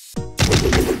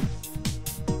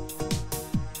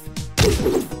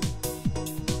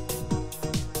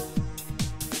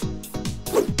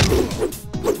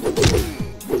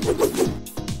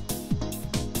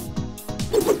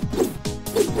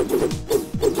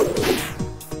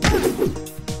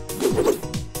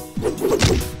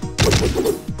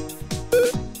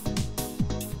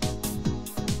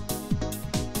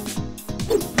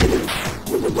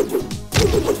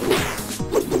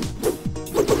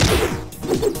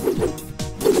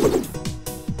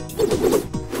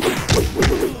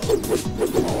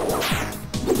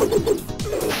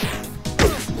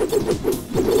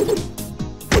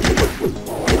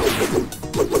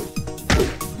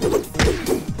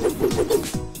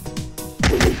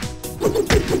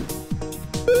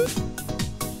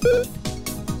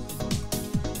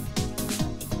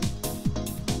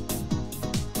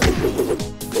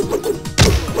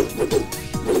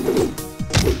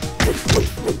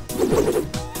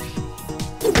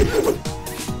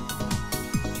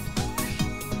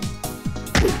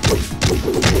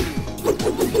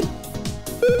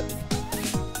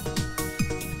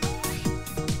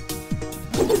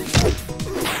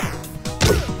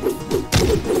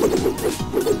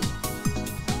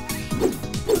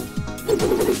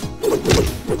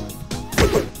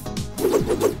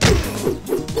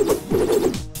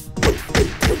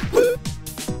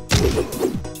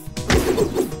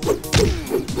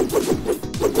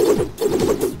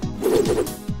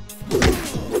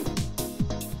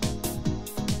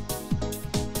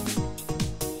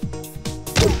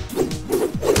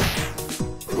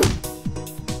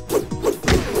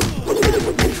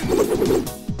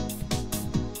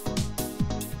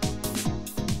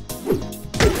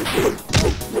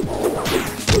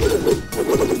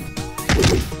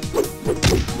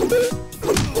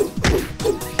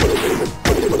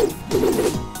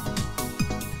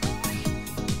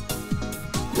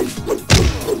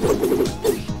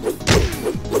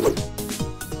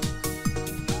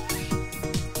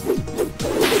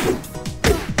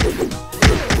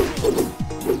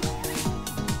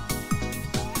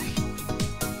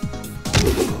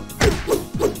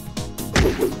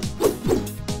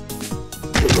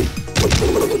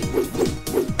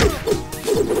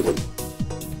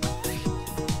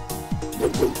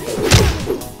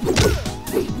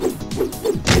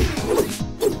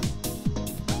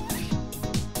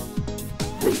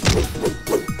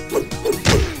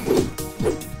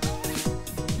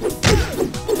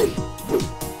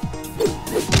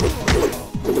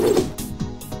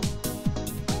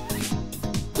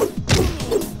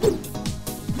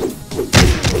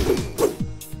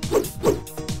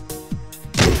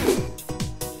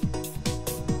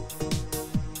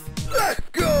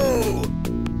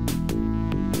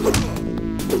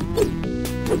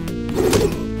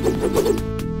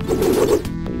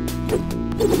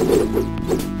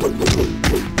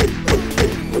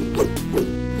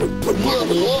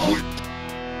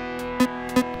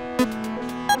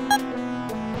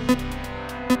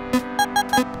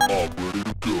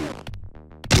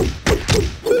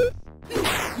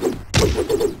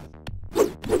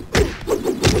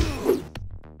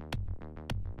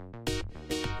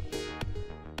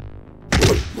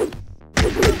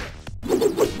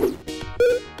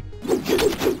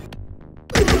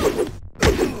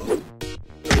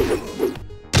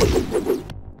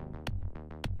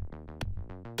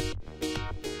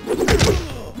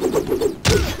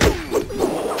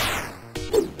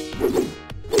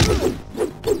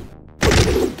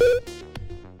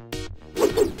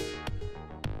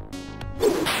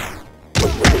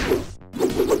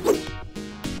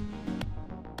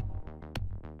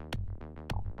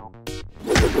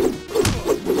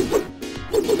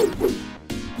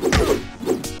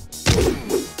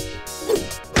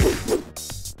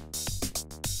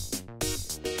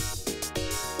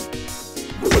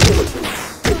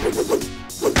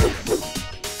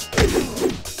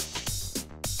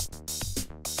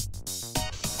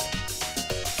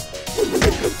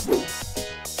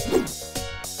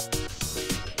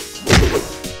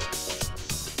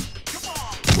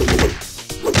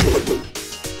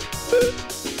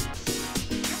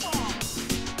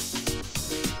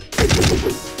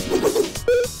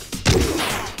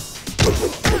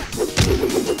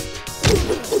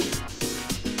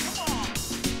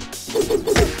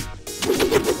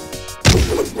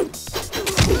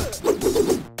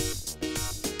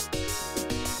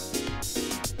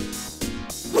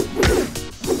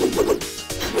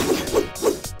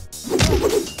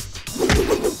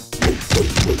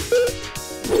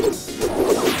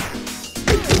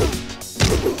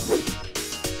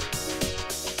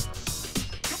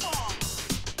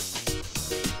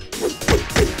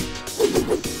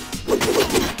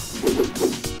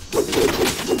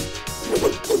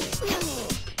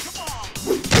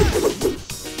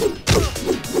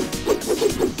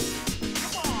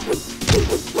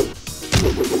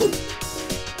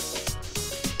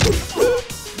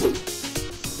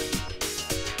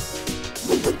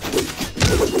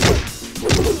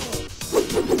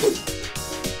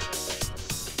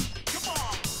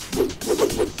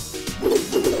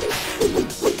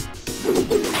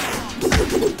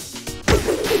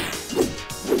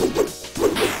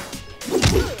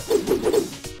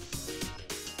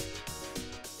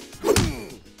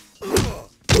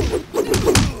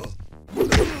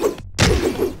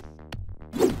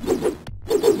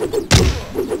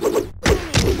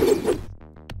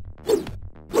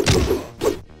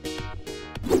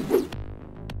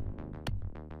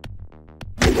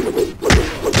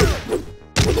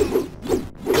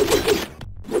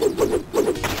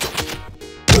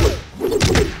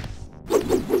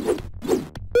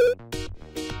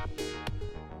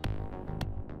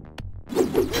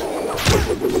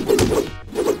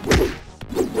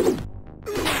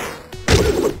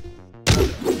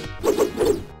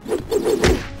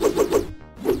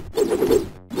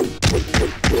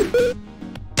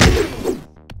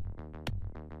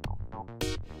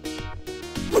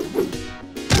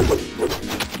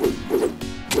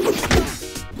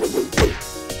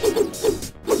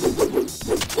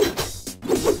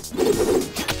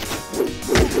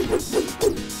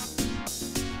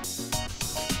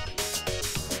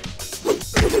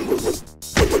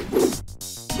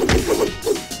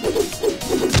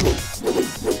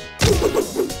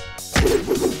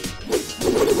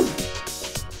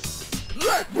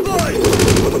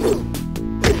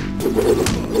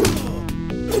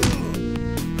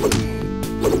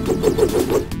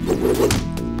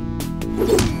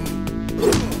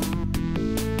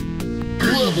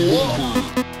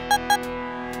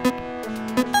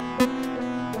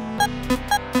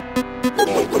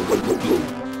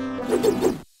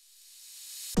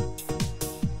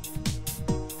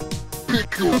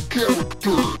 Pick your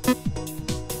character.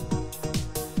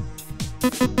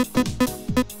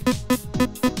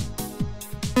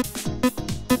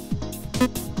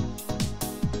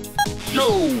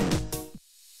 Yo!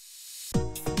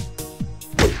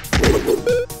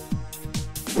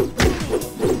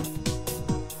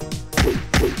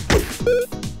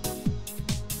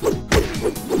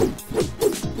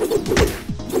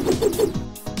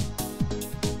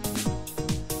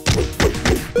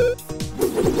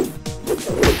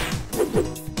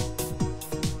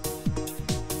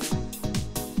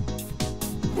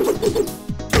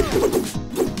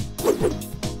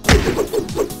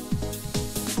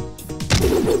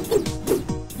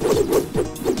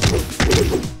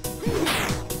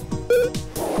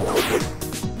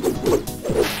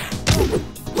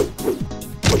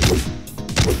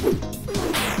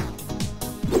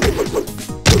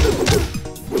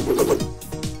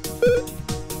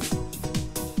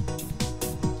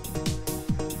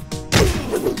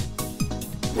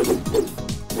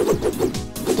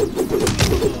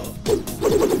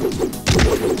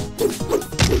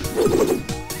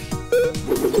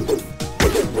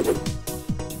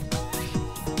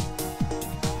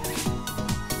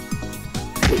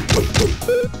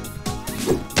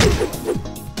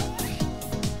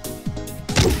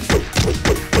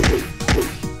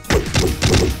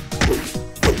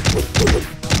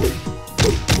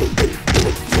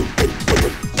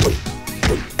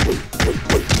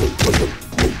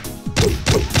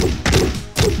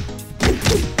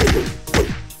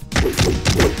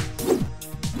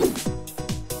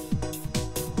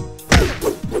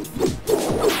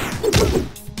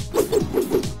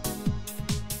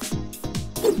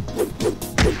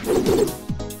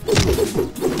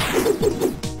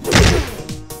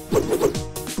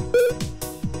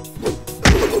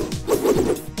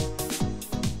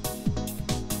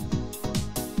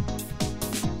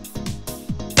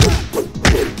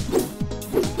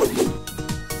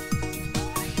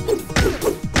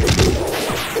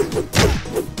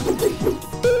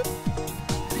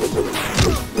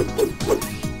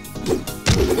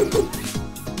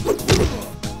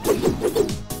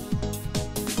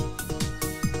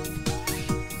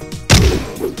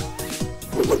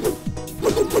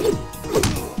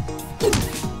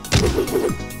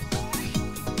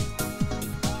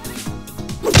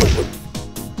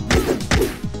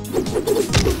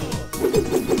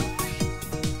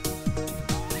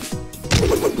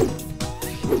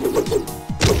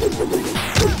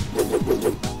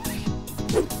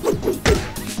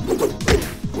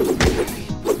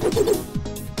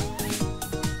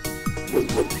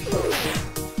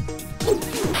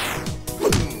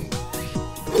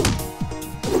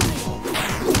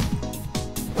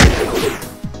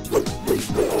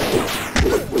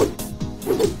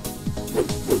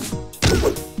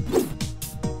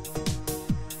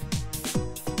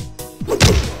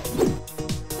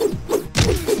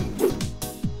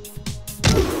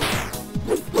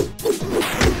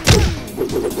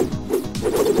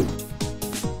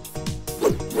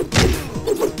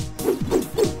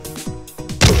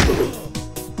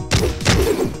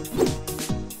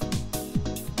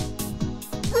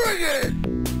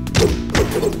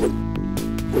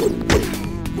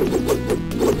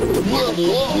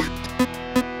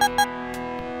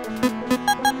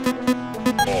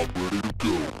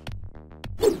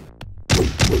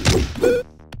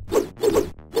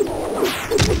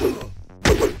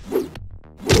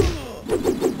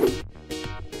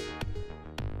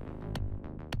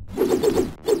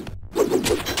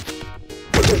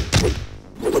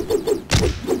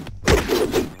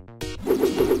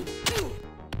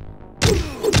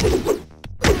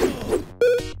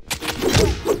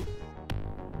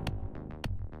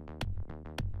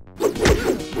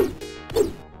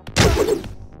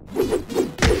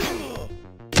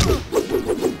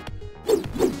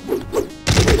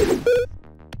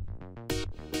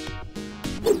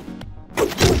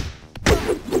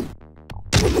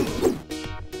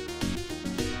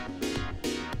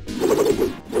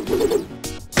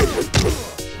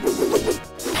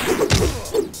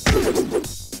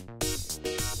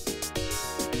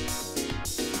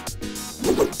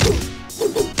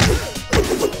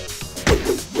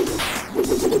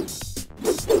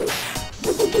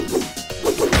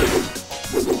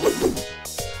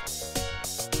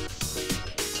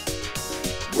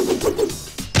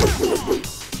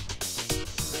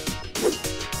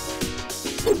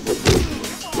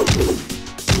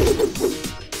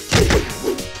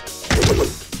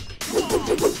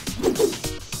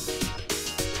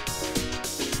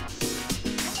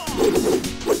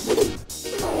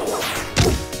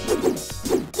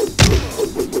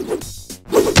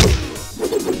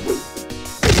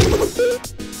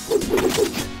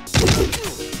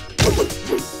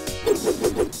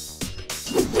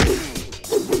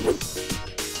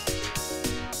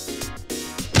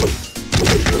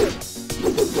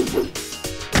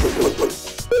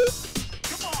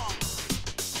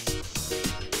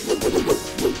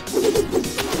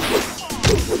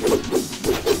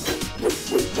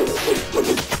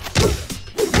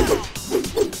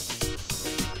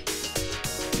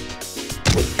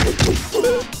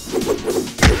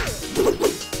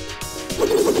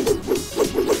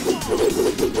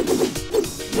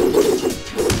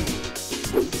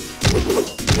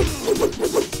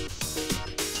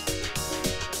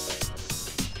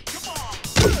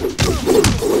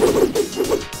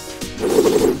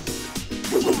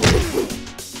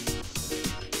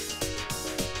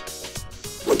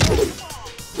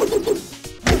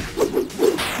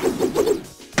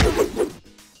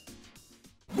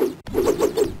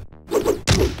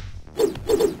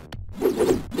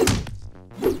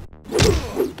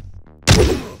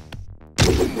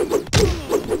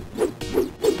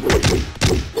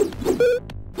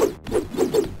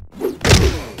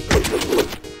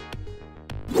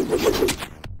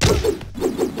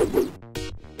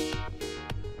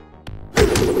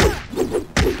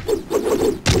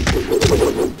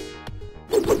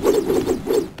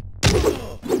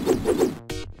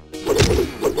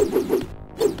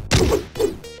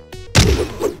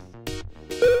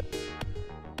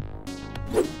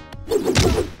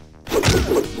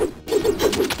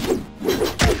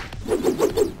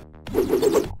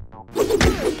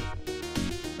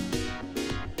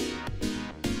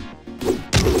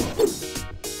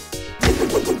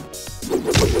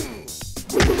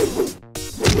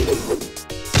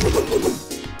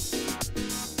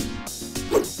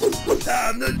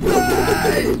 Time to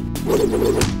die!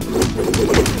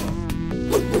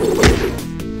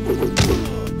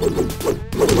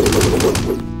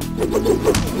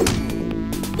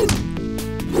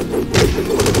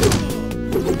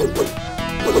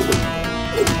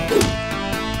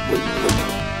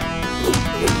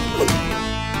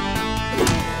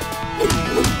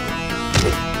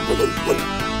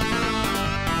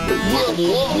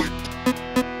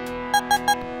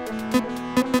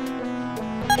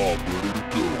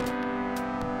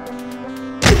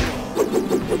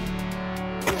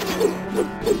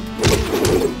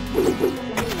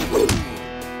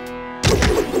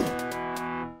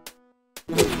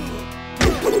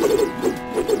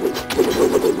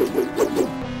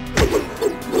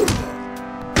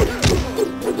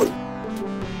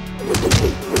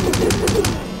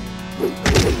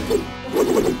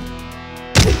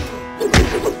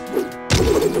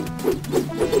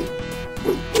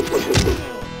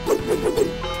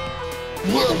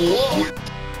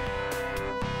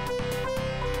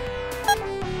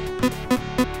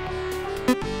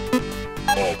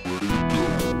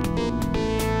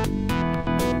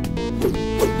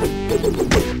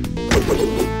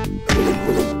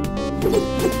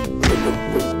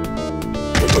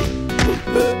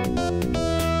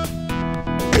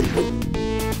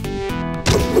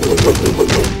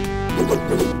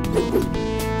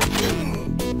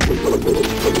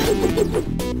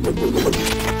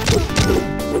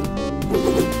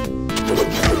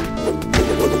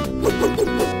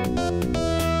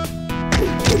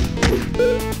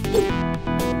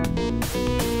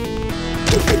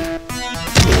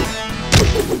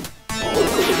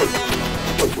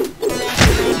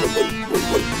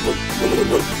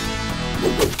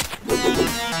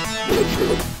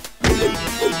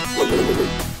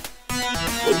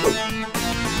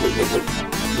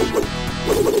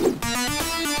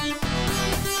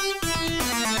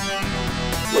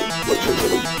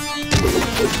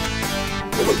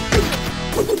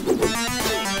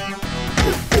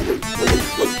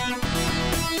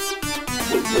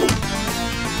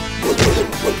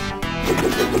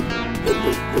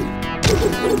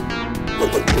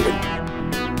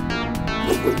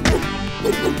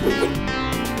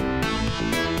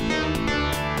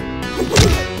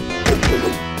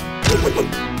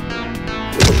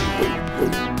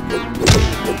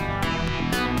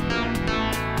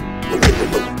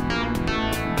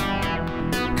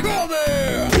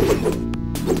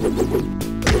 Level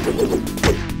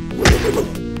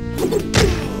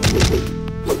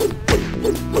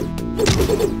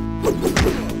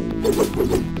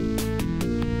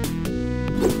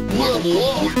up!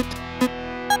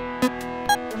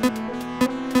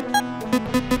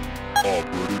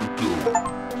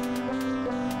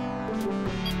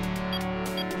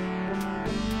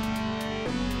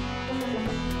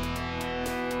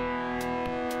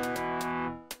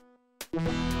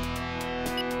 Operator go.